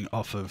are coming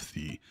off of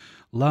the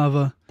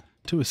lava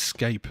to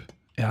escape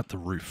out the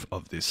roof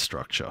of this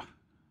structure.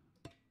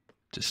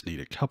 Just need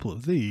a couple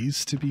of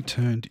these to be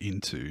turned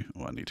into,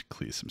 oh, I need to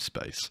clear some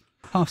space,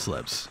 half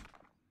slabs.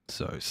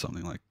 So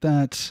something like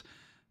that,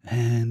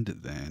 and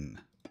then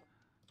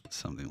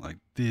something like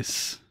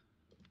this,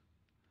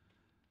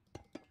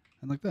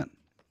 and like that.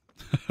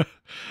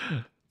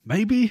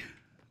 Maybe.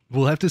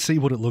 We'll have to see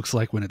what it looks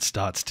like when it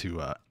starts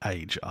to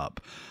age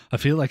up. I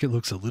feel like it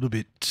looks a little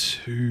bit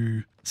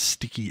too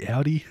sticky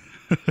outy.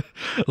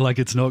 Like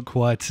it's not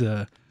quite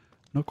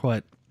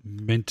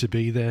meant to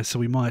be there. So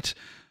we might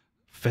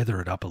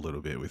feather it up a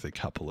little bit with a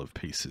couple of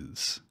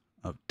pieces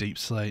of deep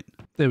slate.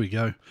 There we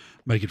go.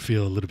 Make it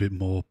feel a little bit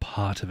more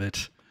part of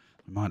it.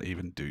 We might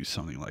even do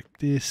something like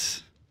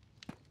this.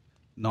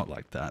 Not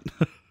like that.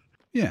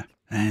 Yeah.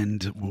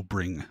 And we'll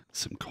bring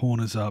some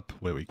corners up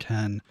where we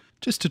can,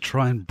 just to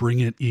try and bring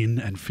it in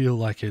and feel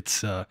like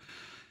it's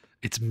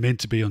meant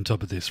to be on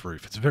top of this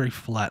roof. It's very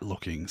flat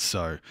looking,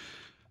 so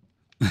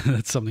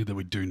that's something that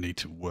we do need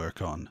to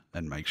work on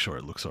and make sure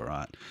it looks all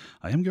right.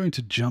 I am going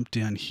to jump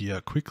down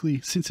here quickly,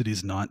 since it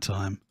is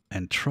nighttime,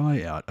 and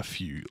try out a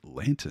few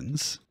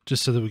lanterns,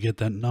 just so that we get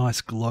that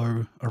nice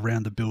glow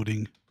around the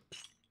building.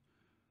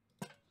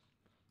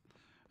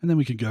 And then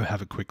we can go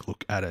have a quick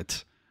look at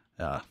it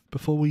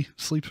before we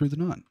sleep through the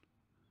night.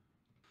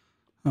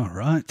 All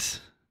right.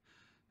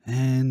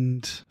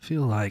 And I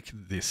feel like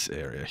this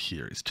area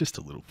here is just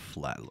a little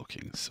flat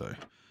looking, so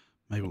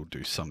maybe we'll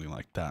do something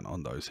like that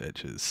on those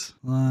edges,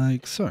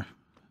 like so.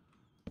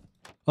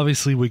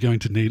 Obviously, we're going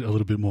to need a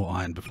little bit more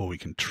iron before we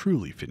can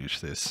truly finish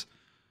this.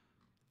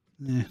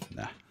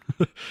 Nah.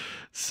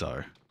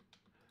 So,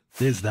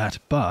 there's that,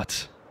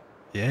 but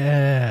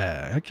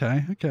yeah,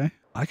 okay.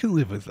 I can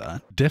live with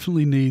that.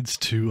 Definitely needs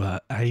to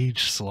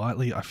age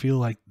slightly. I feel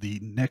like the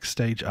next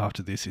stage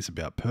after this is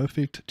about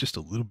perfect, just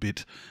a little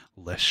bit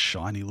less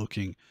shiny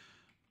looking,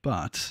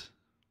 but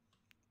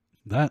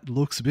that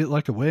looks a bit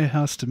like a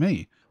warehouse to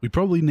me. We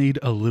probably need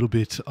a little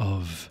bit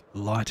of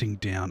lighting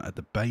down at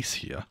the base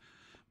here,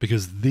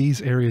 because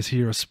these areas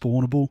here are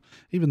spawnable,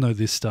 even though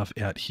this stuff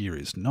out here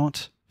is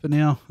not. For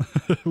now,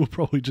 we'll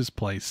probably just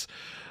place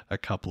a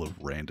couple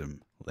of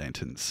random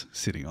lanterns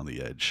sitting on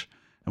the edge,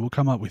 and we'll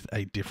come up with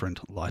a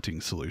different lighting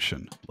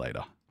solution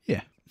later.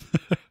 Yeah.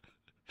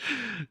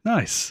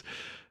 Nice.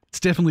 It's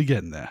definitely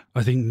getting there.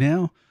 I think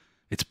now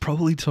it's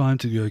probably time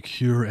to go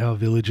cure our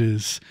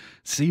villagers,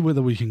 see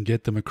whether we can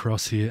get them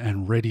across here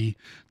and ready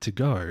to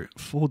go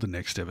for the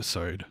next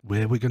episode,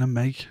 where we're going to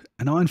make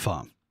an iron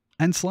farm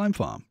and slime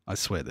farm. I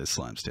swear there's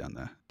slimes down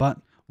there. But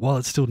while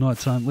it's still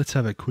nighttime, let's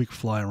have a quick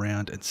fly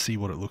around and see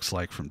what it looks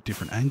like from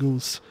different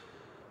angles.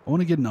 I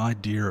want to get an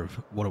idea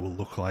of what it will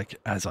look like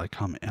as I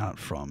come out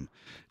from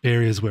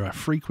areas where I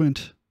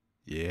frequent.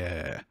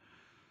 Yeah.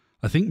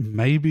 I think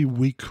maybe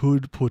we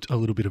could put a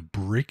little bit of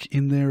brick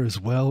in there as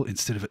well,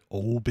 instead of it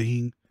all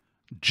being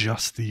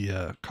just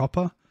the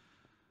copper.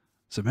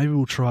 So maybe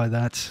we'll try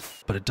that,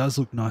 but it does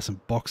look nice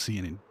and boxy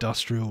and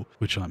industrial,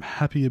 which I'm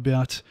happy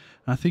about.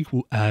 And I think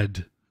we'll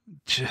add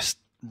just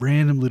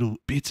random little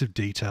bits of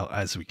detail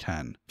as we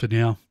can. For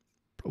now,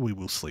 probably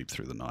we'll sleep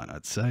through the night,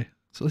 I'd say.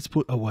 So let's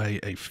put away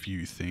a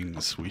few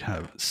things. We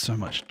have so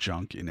much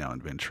junk in our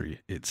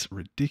inventory. It's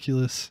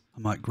ridiculous.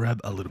 I might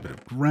grab a little bit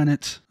of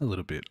granite, a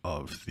little bit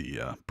of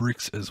the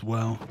bricks as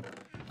well.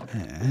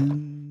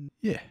 And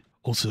yeah.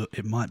 Also,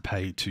 it might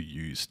pay to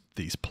use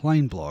these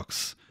plain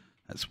blocks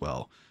as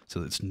well,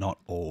 so it's not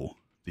all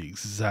the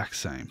exact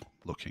same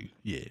looking.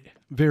 Yeah,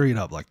 vary it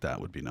up like that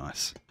would be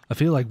nice. I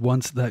feel like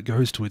once that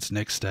goes to its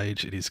next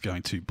stage, it is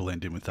going to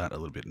blend in with that a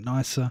little bit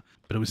nicer,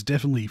 but it was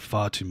definitely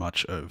far too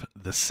much of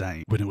the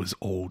same when it was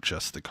all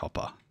just the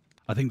copper.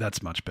 I think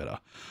that's much better.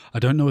 I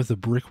don't know if the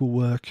brick will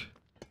work.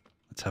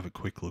 Let's have a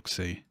quick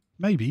look-see.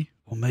 Maybe,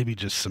 or maybe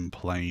just some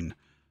plain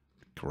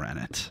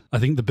granite. I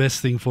think the best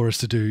thing for us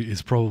to do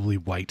is probably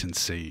wait and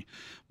see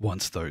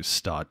once those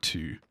start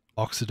to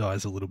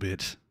oxidize a little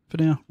bit. For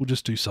now, we'll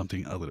just do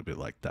something a little bit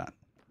like that.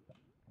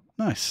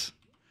 Nice.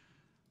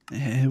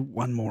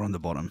 One more on the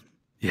bottom.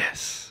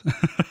 Yes.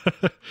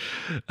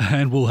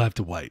 And we'll have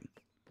to wait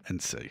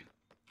and see.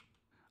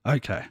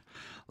 Okay,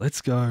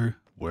 let's go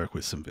work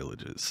with some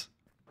villagers.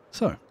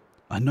 So,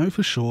 I know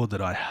for sure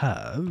that I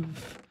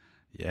have,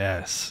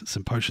 yes,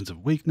 some potions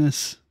of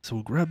weakness. So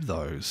we'll grab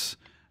those.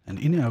 And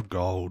in our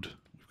gold,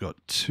 we've got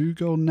 2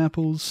 golden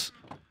apples.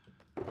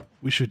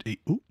 We should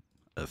eat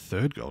a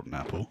 3rd golden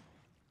apple.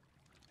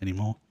 Any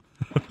more?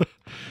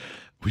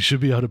 We should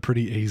be able to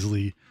pretty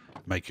easily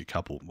make a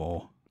couple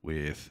more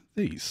with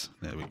these.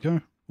 There we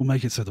go. We'll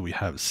make it so that we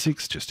have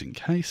 6 just in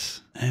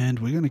case. And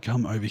we're going to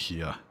come over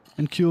here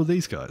and cure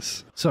these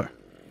guys. So,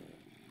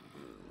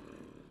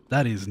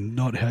 that is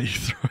not how you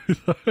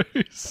throw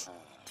those.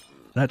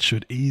 That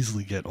should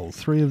easily get all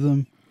 3 of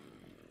them.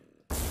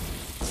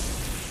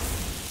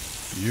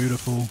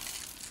 Beautiful.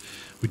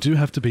 We do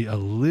have to be a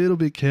little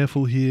bit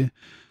careful here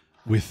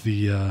with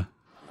the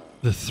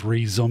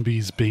 3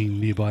 zombies being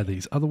nearby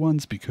these other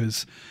ones,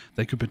 because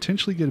they could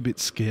potentially get a bit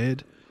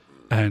scared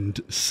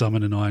and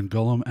summon an iron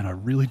golem, and I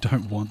really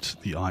don't want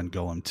the iron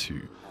golem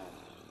to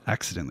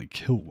accidentally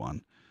kill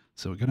one.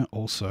 So we're going to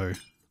also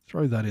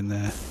throw that in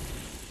there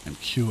and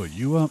cure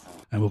you up,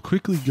 and we'll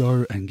quickly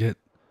go and get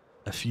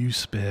a few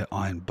spare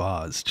iron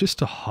bars just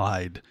to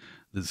hide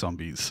the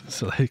zombies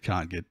so they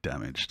can't get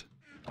damaged.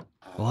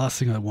 The last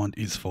thing I want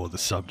is for the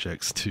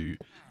subjects to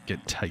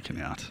get taken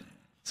out.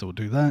 So we'll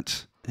do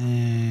that,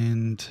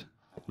 and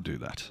we'll do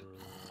that.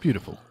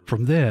 Beautiful.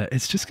 From there,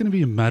 it's just going to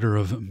be a matter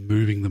of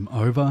moving them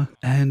over,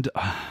 and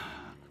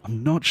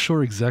I'm not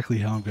sure exactly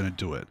how I'm going to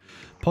do it.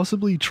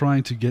 Possibly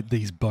trying to get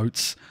these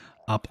boats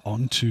up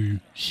onto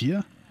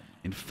here.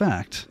 In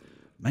fact,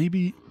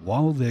 maybe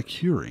while they're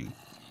curing,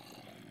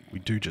 we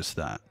do just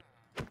that.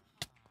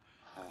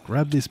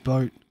 Grab this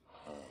boat,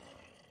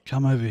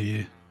 come over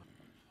here.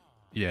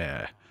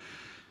 Yeah,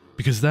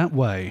 because that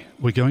way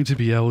we're going to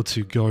be able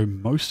to go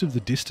most of the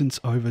distance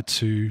over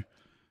to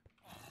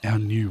our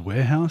new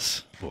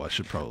warehouse. Well, I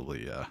should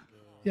probably,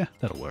 yeah,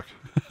 that'll work.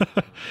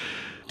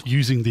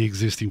 Using the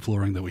existing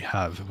flooring that we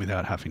have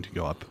without having to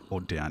go up or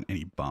down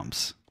any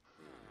bumps.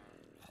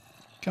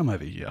 Come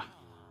over here.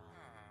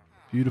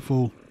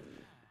 Beautiful.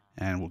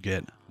 And we'll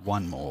get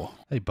one more.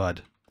 Hey,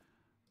 bud.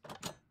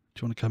 Do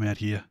you want to come out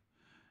here?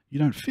 You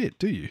don't fit,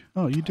 do you?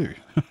 Oh, you do.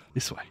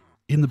 This way.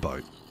 In the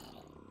boat.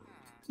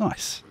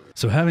 Nice.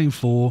 So having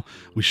 4,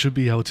 we should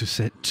be able to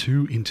set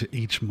 2 into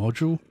each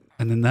module,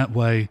 and then that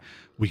way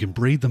we can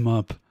breed them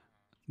up,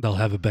 they'll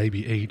have a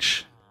baby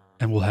each,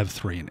 and we'll have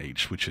 3 in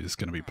each, which is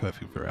going to be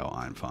perfect for our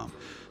iron farm.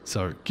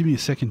 So give me a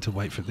second to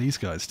wait for these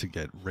guys to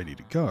get ready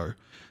to go,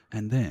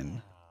 and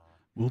then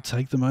we'll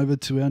take them over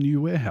to our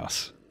new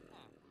warehouse.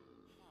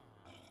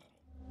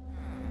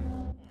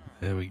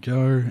 There we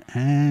go,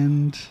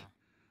 and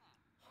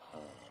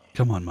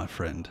come on, my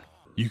friend.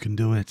 You can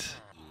do it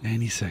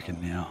any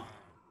second now.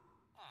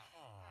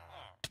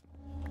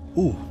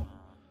 Oh,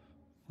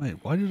 wait,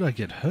 why did I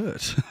get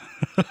hurt?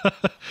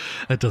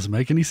 That doesn't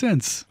make any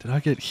sense. Did I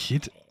get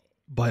hit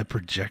by a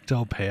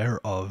projectile pair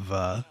of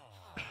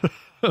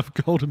of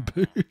golden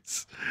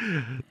boots?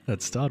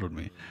 That startled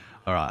me.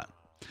 All right,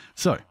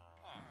 so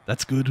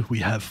that's good. We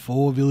have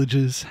 4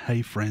 villagers.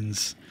 Hey,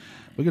 friends,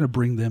 we're going to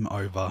bring them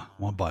over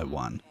one by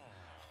one.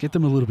 Get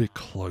them a little bit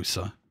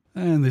closer.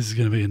 And this is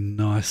going to be a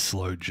nice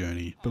slow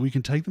journey, but we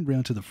can take them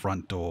round to the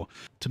front door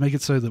to make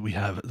it so that we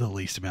have the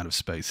least amount of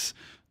space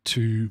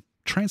to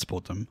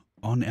transport them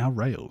on our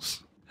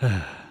rails.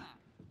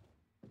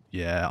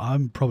 Yeah,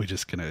 I'm probably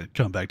just going to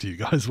come back to you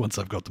guys once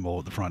I've got them all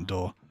at the front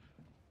door.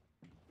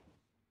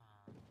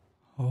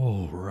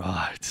 All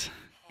right.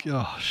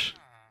 Gosh.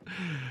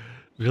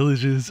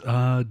 Villagers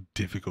are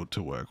difficult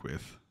to work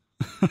with.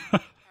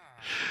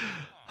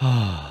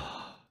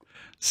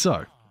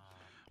 So,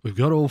 we've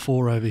got all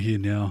 4 over here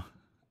now.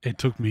 It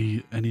took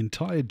me an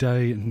entire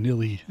day and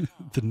nearly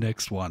the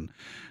next one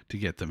to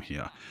get them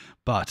here.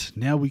 But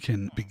now we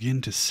can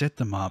begin to set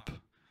them up.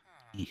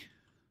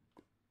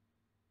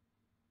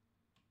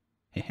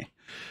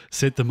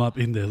 Set them up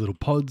in their little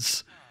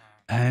pods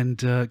and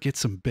get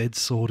some beds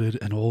sorted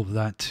and all of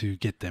that to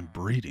get them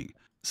breeding.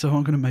 So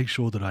I'm going to make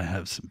sure that I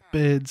have some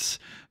beds,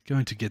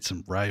 going to get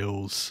some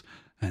rails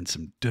and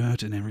some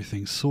dirt and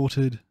everything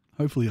sorted.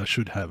 hopefully I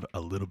should have a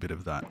little bit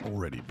of that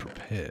already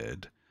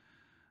prepared.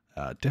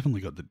 Definitely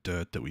got the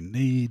dirt that we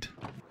need.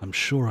 I'm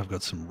sure I've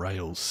got some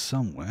rails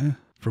somewhere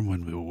from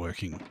when we were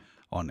working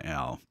on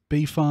our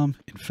bee farm.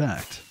 In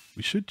fact,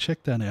 we should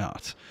check that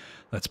out.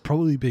 That's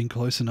probably been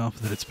close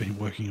enough that it's been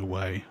working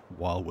away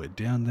while we're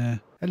down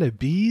there. Hello,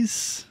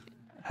 bees.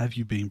 Have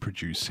you been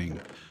producing?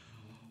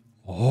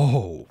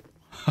 Oh,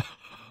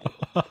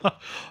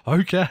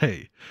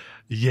 okay.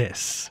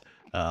 Yes.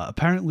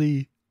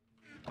 Apparently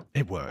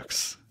it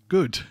works.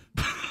 Good.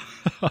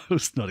 I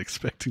was not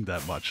expecting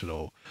that much at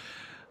all.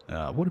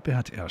 What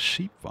about our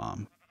sheep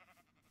farm?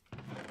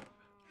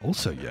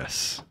 Also,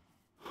 yes.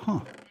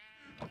 Huh.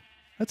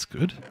 That's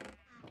good.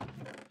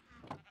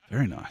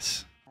 Very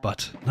nice.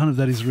 But none of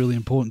that is really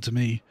important to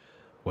me.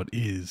 What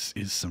is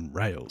some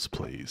rails,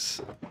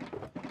 please.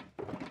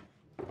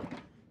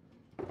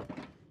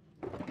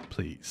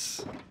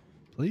 Please.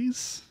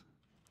 Please?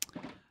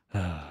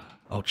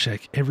 I'll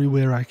check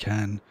everywhere I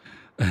can,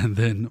 and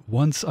then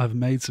once I've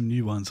made some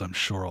new ones, I'm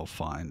sure I'll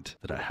find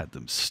that I had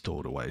them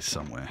stored away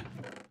somewhere.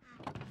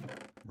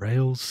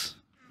 Rails.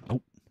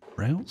 Oh,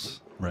 rails?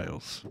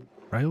 Rails.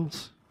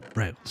 Rails?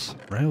 Rails.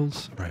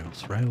 Rails.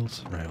 Rails.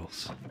 Rails.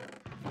 Rails.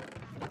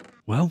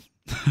 Well,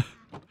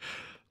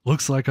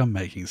 looks like I'm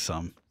making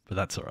some, but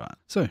that's alright.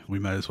 So we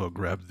may as well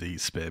grab the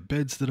spare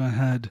beds that I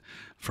had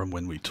from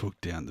when we took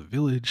down the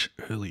village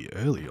early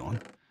on.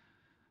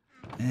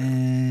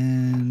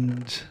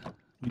 And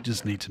we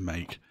just need to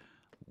make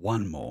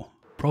one more,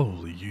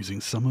 probably using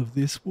some of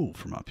this wool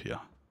from up here.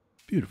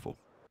 Beautiful.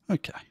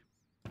 Okay.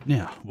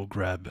 Now we'll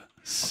grab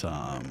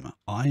some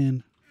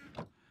iron,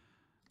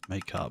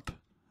 make up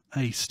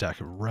a stack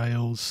of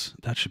rails.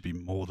 That should be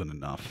more than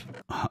enough.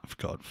 I've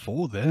got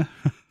 4 there,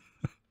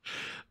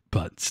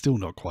 but still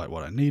not quite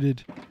what I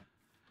needed.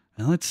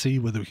 And let's see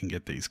whether we can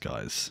get these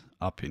guys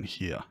up in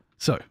here.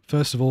 So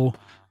first of all,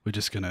 we're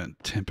just going to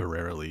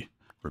temporarily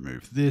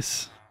remove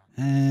this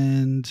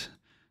and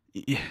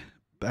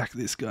back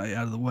this guy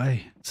out of the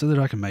way so that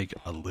I can make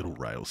a little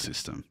rail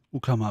system. We'll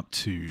come up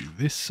to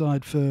this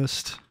side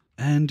first.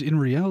 And in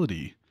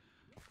reality,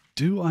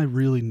 do I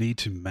really need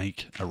to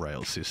make a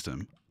rail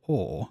system?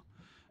 Or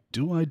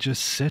do I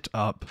just set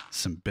up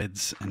some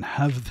beds and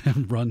have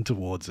them run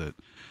towards it?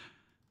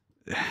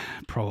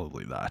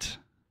 Probably that.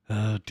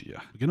 Oh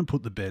dear. We're going to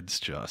put the beds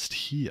just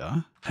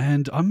here.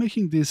 And I'm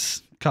making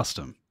this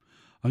custom.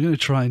 I'm going to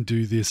try and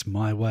do this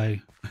my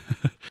way.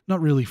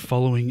 Not really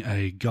following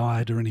a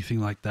guide or anything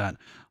like that.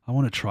 I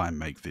want to try and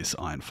make this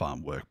iron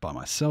farm work by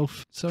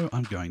myself. So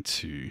I'm going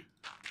to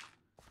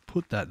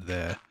put that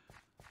there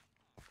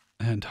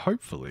and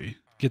hopefully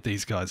get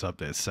these guys up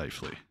there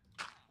safely.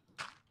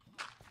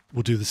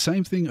 We'll do the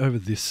same thing over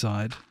this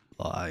side,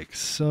 like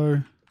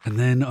so. And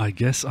then I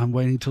guess I'm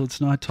waiting till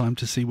it's night time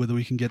to see whether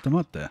we can get them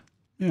up there.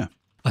 Yeah.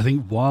 I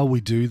think while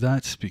we do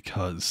that,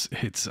 because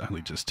it's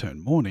only just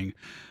turned morning,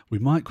 we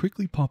might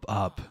quickly pop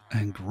up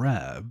and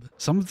grab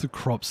some of the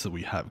crops that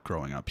we have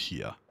growing up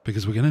here.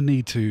 Because we're going to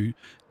need to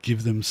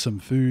give them some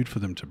food for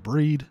them to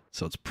breed.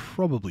 So it's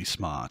probably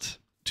smart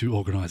to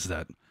organize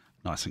that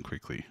nice and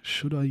quickly.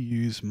 Should I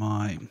use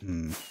my...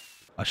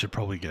 I should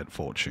probably get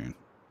fortune.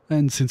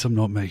 And since I'm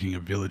not making a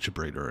villager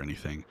breeder or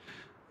anything,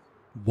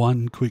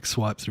 one quick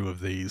swipe through of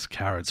these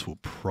carrots will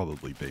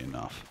probably be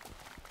enough.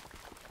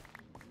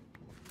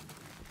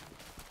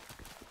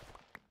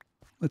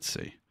 Let's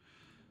see.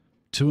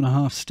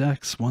 2.5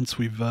 stacks once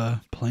we've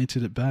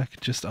planted it back.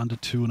 Just under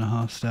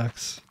 2.5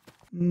 stacks.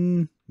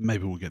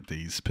 Maybe we'll get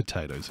these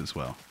potatoes as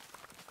well.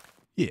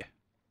 Yeah.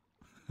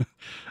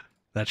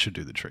 That should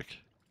do the trick.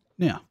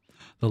 Now,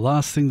 the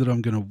last thing that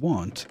I'm going to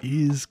want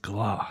is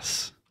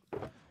glass.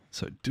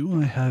 So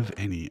do I have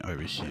any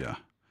over here?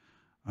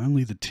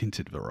 Only the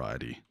tinted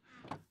variety.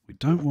 We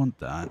don't want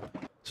that.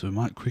 So we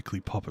might quickly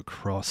pop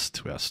across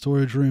to our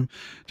storage room.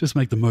 Just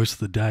make the most of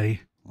the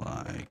day.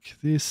 Like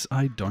this.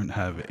 I don't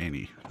have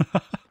any.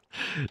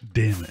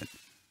 Damn it.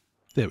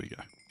 There we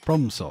go.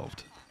 Problem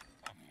solved.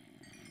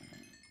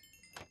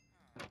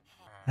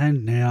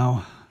 And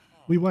now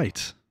we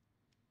wait.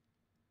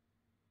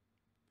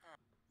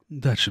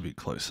 That should be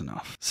close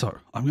enough. So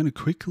I'm going to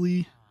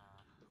quickly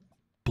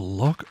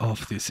block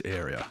off this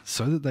area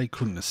so that they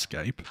couldn't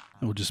escape.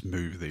 And we'll just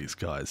move these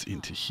guys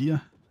into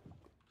here.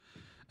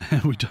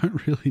 And we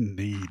don't really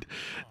need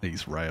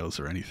these rails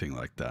or anything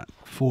like that,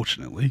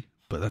 fortunately,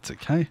 but that's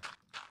okay.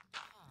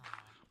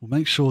 We'll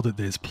make sure that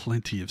there's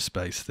plenty of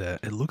space there.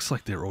 It looks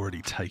like they're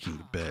already taking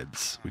the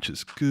beds, which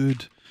is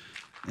good.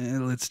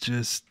 And let's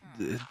just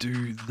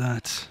do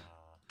that.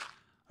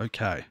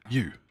 Okay,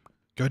 you,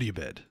 go to your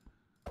bed.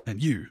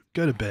 And you,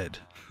 go to bed.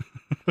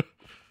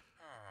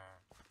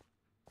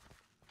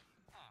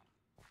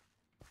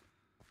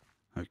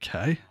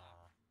 Okay.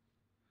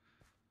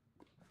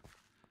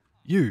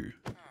 You,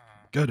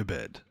 go to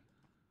bed.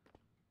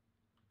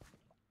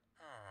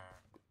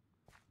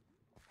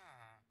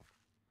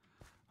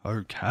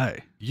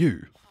 Okay,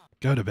 you,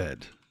 go to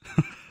bed.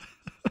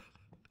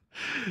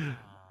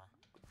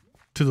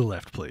 To the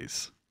left,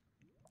 please.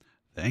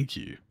 Thank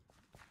you.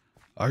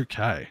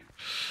 Okay.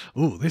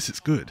 Oh, this is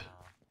good.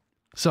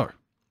 So,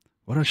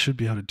 what I should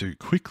be able to do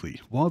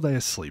quickly while they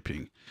are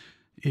sleeping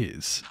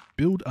is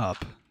build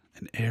up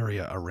an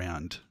area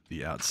around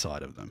the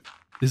outside of them.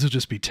 This will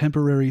just be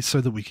temporary so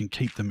that we can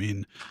keep them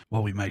in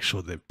while we make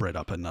sure they've bred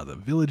up another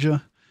villager.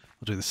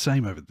 I'll do the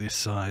same over this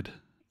side.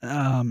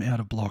 I'm out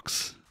of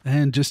blocks.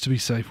 And just to be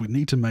safe, we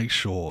need to make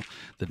sure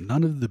that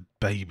none of the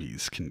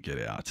babies can get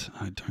out.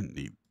 I don't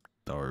need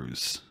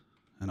those,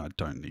 and I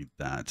don't need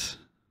that.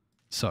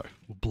 So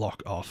we'll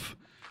block off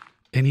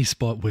any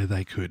spot where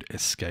they could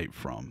escape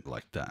from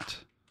like that.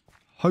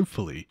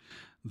 Hopefully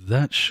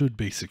that should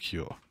be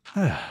secure.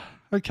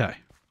 Okay,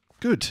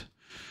 good.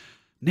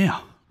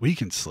 Now we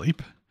can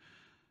sleep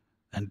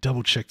and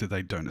double check that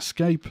they don't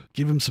escape,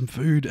 give them some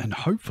food, and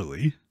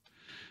hopefully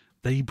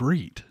they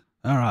breed.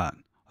 All right,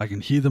 I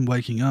can hear them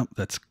waking up.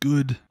 That's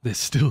good. They're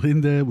still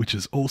in there, which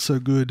is also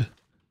good.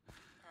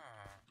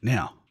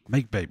 Now,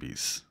 make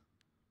babies.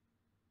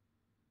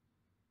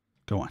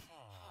 Go on.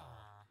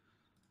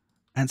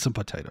 And some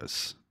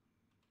potatoes.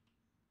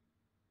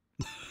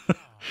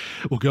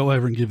 We'll go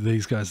over and give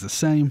these guys the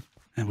same,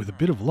 and with a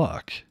bit of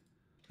luck,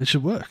 it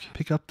should work.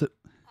 Pick up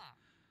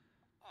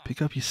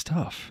your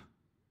stuff.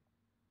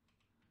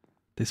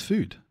 There's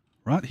food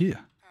right here.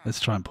 Let's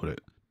try and put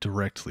it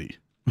directly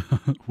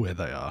where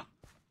they are.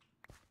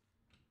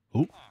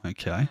 Oh,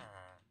 okay.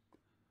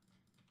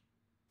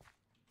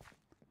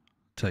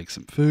 Take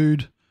some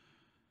food.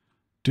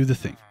 Do the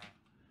thing.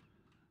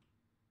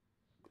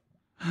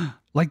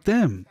 Like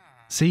them.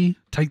 See?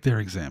 Take their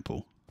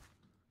example.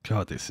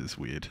 God, this is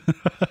weird.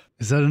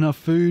 Is that enough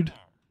food?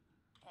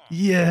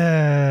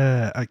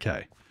 Yeah.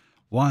 Okay.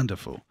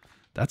 Wonderful.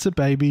 That's a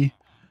baby.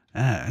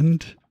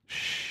 And...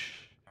 shh.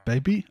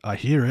 Baby, I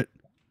hear it.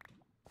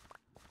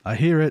 I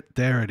hear it.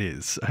 There it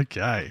is.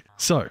 Okay.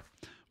 So,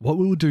 what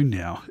we will do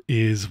now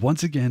is,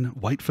 once again,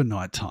 wait for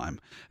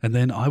nighttime. And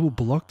then I will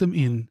block them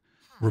in,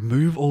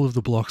 remove all of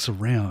the blocks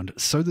around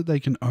so that they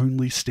can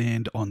only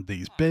stand on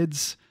these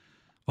beds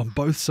on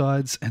both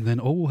sides, and then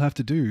all we'll have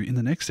to do in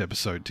the next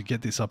episode to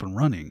get this up and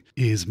running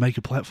is make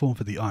a platform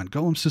for the iron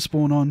golems to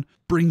spawn on,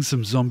 bring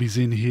some zombies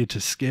in here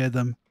to scare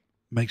them,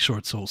 make sure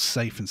it's all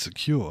safe and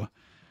secure,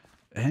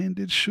 and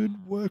it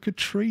should work a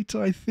treat,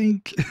 I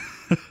think.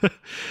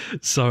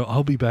 So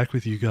I'll be back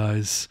with you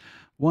guys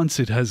once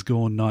it has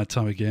gone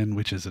nighttime again,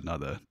 which is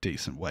another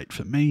decent wait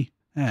for me,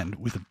 and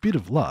with a bit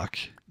of luck,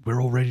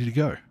 we're all ready to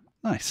go.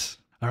 Nice.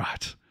 All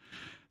right.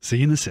 See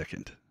you in a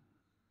second.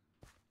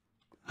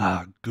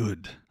 Ah,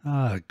 good.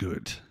 Ah,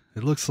 good.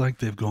 It looks like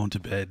they've gone to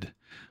bed,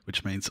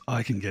 which means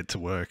I can get to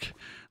work.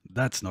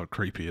 That's not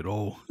creepy at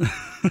all.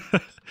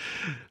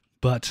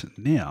 But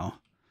now,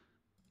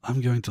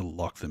 I'm going to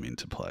lock them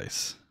into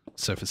place.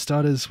 So for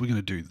starters, we're going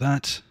to do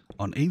that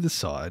on either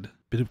side.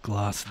 Bit of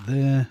glass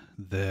there,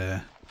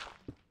 there,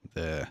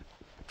 there,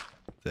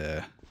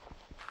 there,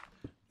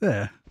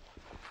 there,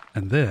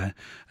 and there.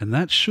 And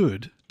that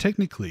should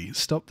technically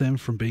stop them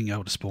from being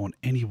able to spawn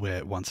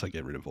anywhere once I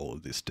get rid of all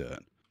of this dirt.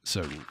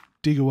 So we'll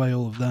dig away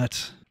all of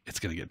that. It's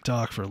going to get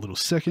dark for a little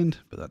second,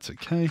 but that's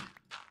okay.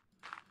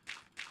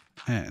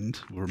 And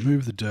we'll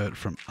remove the dirt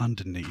from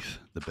underneath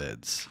the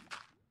beds.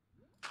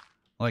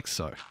 Like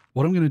so.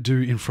 What I'm going to do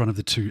in front of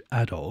the two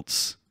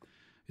adults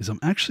is I'm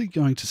actually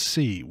going to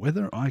see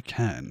whether I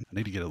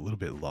need to get a little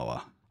bit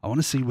lower. I want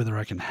to see whether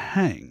I can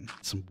hang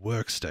some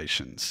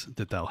workstations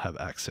that they'll have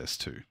access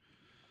to.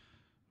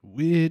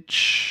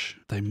 Which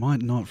they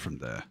might not from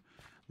there.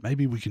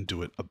 Maybe we can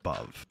do it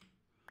above.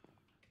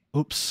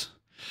 Oops.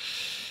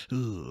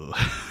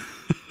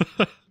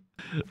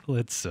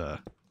 Let's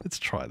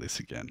try this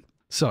again.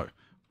 So,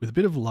 with a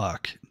bit of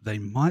luck, they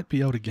might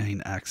be able to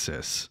gain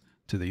access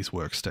to these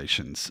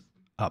workstations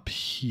up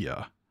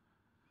here.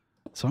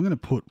 So I'm going to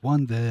put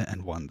one there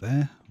and one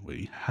there.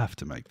 We have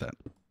to make that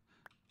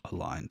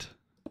aligned.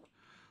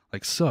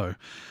 Like so.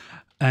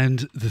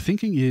 And the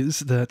thinking is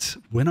that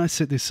when I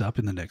set this up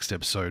in the next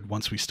episode,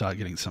 once we start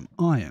getting some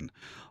iron,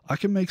 I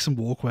can make some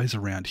walkways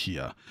around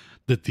here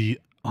that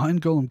the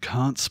iron golem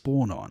can't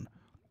spawn on,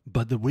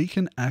 but that we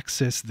can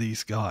access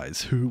these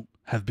guys who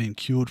have been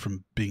cured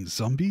from being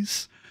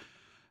zombies,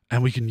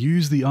 and we can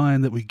use the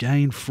iron that we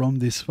gain from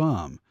this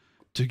farm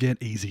to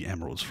get easy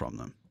emeralds from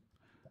them.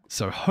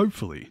 So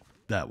hopefully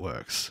that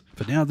works.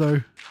 For now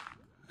though,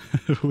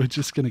 we're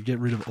just going to get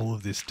rid of all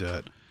of this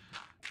dirt,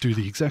 do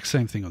the exact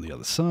same thing on the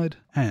other side,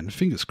 and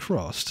fingers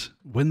crossed,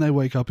 when they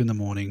wake up in the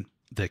morning,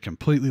 they're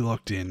completely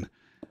locked in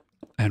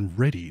and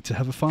ready to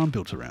have a farm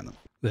built around them.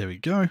 There we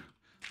go.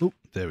 Oh,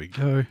 there we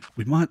go.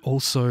 We might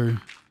also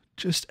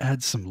just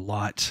add some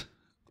light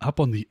up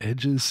on the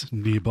edges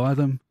nearby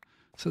them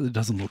so that it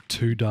doesn't look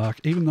too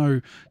dark. Even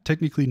though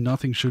technically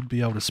nothing should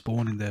be able to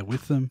spawn in there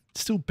with them,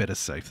 it's still better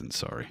safe than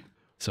sorry.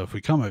 So if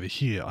we come over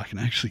here, I can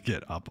actually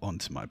get up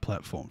onto my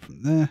platform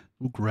from there.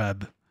 We'll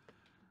grab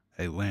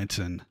a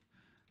lantern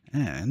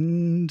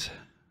and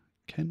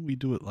can we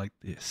do it like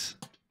this?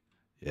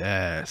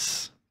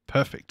 Yes,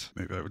 perfect.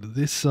 Move over to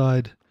this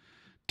side,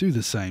 do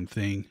the same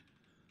thing.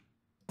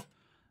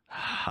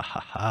 Ha ha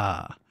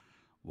ha.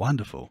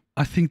 Wonderful.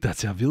 I think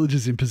that's our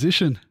villagers in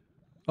position.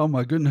 Oh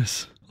my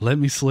goodness. let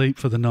me sleep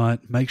for the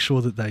night, make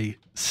sure that they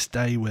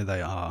stay where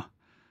they are.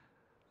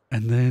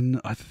 And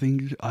then I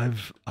think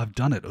I've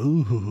done it.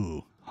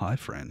 Ooh, hi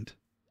friend.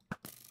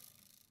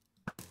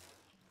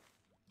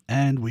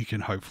 And we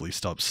can hopefully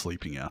stop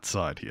sleeping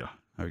outside here.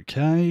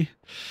 Okay.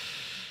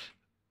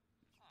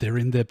 They're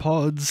in their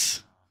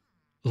pods.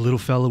 The little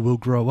fella will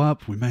grow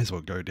up. We may as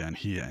well go down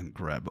here and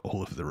grab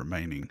all of the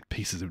remaining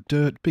pieces of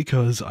dirt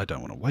because I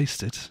don't want to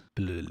waste it.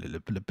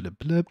 Blub, blub, blub,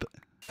 blub.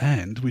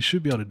 And we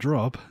should be able to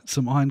drop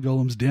some iron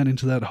golems down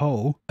into that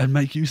hole and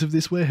make use of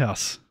this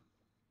warehouse.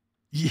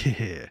 Yeah,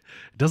 it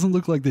doesn't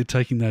look like they're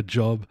taking that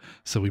job,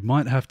 so we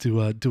might have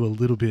to do a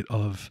little bit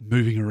of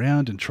moving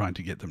around and trying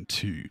to get them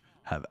to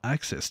have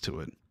access to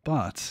it.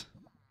 But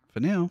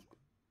for now,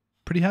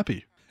 pretty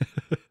happy.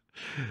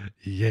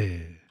 Yeah.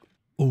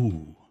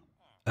 Ooh,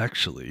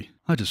 actually,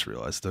 I just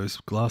realized those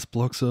glass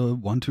blocks are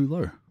one too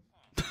low.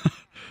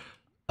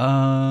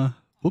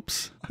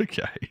 Oops.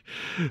 Okay.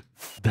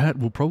 That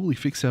will probably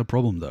fix our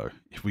problem though,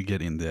 if we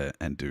get in there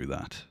and do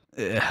that.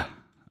 Yeah.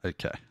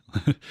 Okay.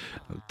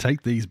 I'll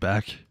take these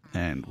back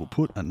and we'll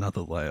put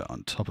another layer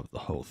on top of the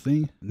whole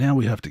thing. Now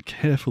we have to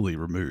carefully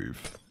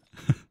remove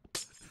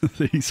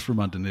these from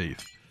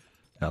underneath.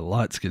 Our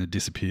light's going to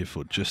disappear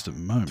for just a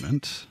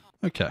moment.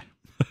 Okay.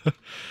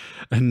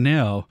 And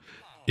now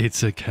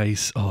it's a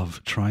case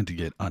of trying to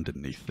get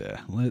underneath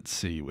there. Let's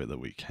see whether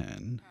we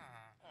can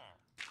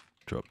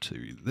drop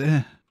to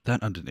there.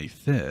 That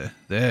underneath there.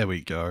 There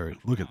we go.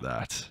 Look at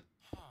that.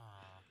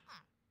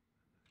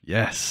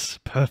 Yes,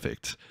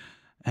 perfect.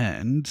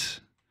 And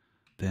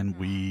then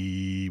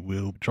we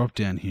will drop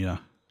down here,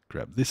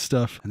 grab this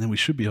stuff, and then we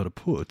should be able to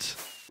put,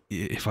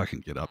 if I can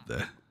get up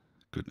there,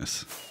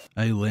 goodness,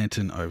 a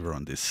lantern over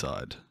on this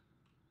side.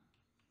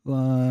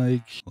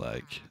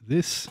 Like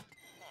this.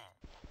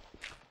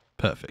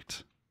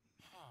 Perfect.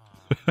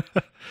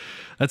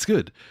 That's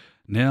good.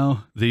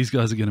 Now these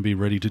guys are going to be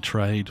ready to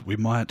trade. We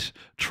might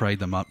trade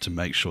them up to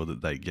make sure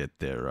that they get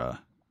their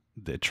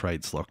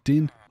trades locked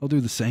in. I'll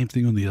do the same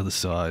thing on the other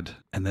side,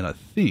 and then I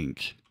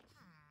think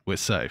we're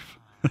safe.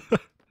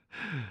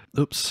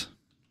 Oops.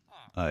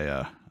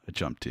 I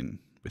jumped in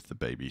with the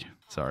baby.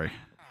 Sorry.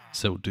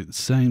 So we'll do the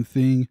same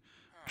thing.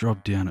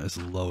 Drop down as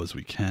low as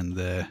we can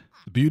there.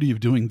 The beauty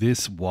of doing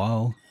this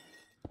while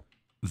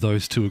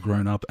those two are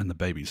grown up and the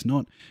baby's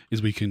not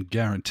is we can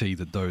guarantee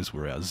that those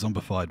were our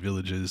zombified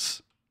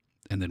villagers.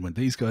 And then when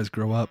these guys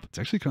grow up, it's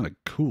actually kind of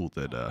cool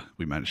that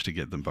we managed to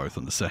get them both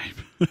on the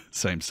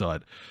same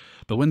side.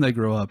 But when they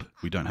grow up,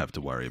 we don't have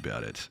to worry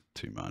about it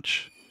too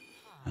much.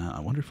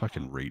 I wonder if I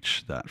can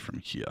reach that from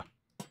here.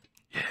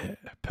 Yeah,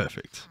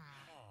 perfect.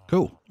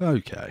 Cool.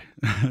 Okay.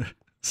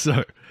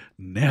 So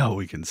now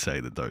we can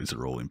say that those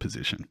are all in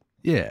position.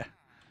 Yeah.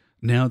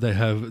 Now they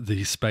have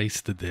the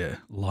space that their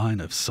line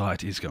of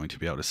sight is going to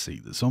be able to see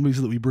the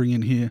zombies that we bring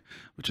in here,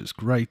 which is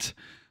great.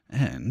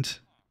 And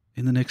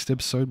in the next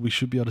episode, we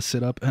should be able to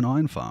set up an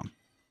iron farm.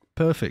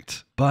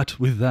 Perfect. But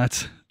with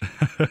that,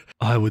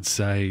 I would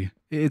say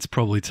it's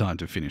probably time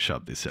to finish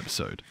up this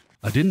episode.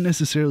 I didn't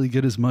necessarily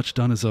get as much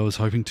done as I was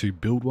hoping to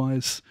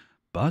build-wise,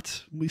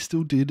 but we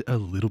still did a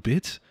little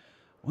bit.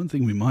 One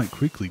thing we might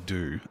quickly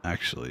do,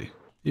 actually,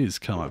 is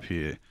come up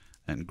here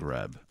and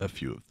grab a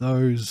few of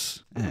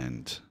those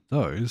and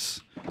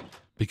those,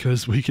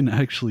 because we can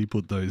actually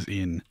put those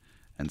in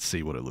and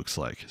see what it looks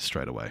like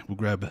straight away. We'll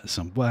grab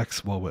some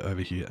wax while we're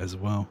over here as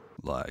well,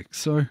 like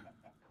so.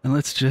 And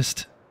let's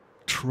just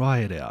try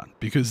it out,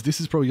 because this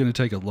is probably going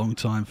to take a long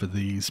time for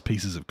these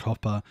pieces of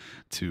copper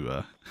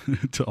to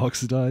to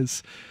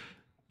oxidize.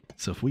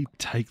 So if we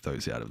take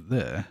those out of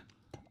there,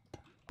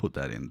 put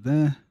that in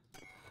there.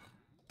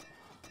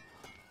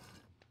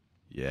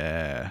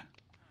 Yeah.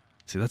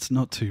 See, that's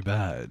not too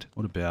bad.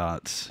 What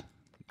about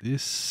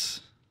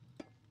this?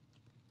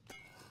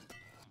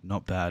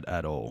 Not bad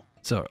at all.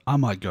 So I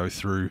might go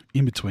through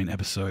in between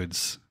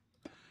episodes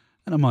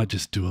and I might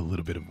just do a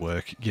little bit of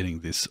work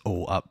getting this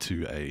all up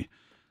to a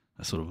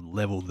sort of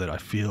level that I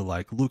feel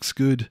like looks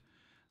good.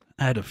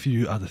 Add a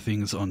few other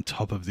things on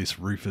top of this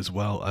roof as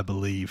well, I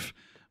believe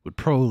would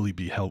probably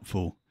be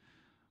helpful.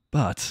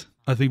 But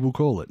I think we'll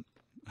call it.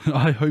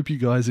 I hope you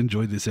guys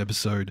enjoyed this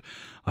episode.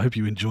 I hope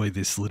you enjoy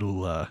this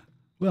little,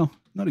 well,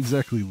 not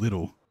exactly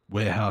little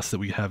warehouse that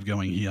we have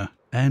going here.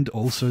 And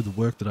also the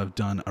work that I've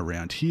done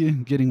around here,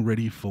 getting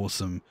ready for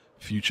some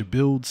future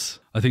builds.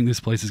 I think this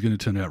place is going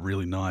to turn out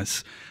really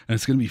nice, and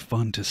it's going to be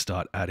fun to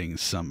start adding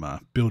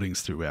some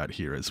buildings throughout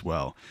here as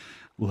well.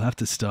 We'll have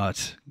to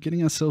start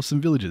getting ourselves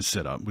some villages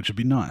set up, which would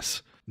be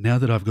nice. Now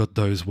that I've got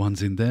those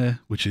ones in there,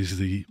 which is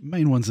the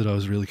main ones that I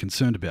was really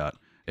concerned about,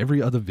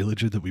 every other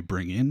villager that we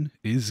bring in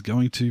is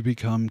going to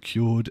become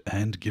cured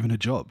and given a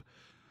job.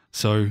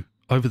 So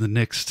over the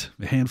next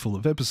handful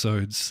of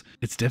episodes,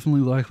 it's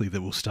definitely likely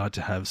that we'll start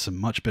to have some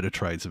much better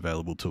trades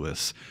available to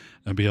us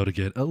and be able to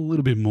get a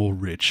little bit more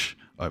rich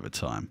over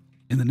time.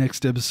 In the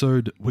next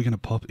episode, we're going to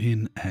pop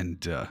in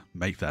and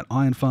make that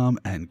iron farm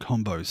and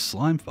combo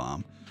slime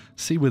farm,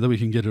 see whether we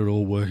can get it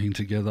all working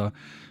together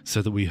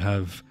so that we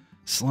have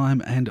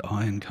slime and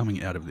iron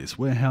coming out of this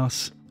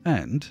warehouse.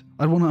 And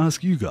I want to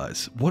ask you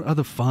guys, what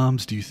other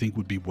farms do you think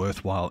would be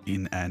worthwhile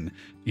in an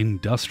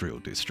industrial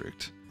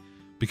district?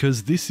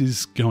 Because this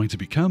is going to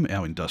become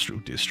our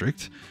industrial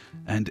district,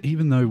 and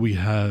even though we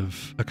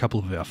have a couple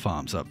of our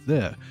farms up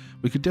there,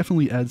 we could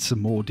definitely add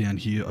some more down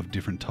here of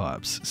different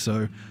types.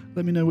 So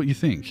let me know what you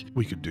think.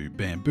 We could do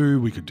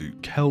bamboo, we could do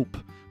kelp,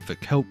 for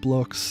kelp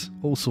blocks,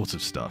 all sorts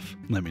of stuff.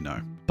 Let me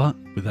know. But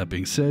with that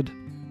being said,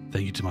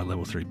 thank you to my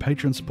level 3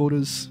 Patreon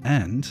supporters,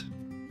 and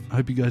I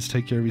hope you guys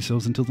take care of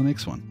yourselves until the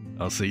next one.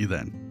 I'll see you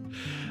then.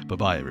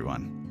 Bye-bye,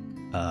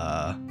 everyone.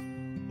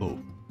 Oh,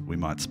 we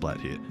might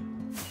splat here.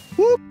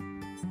 Whoop!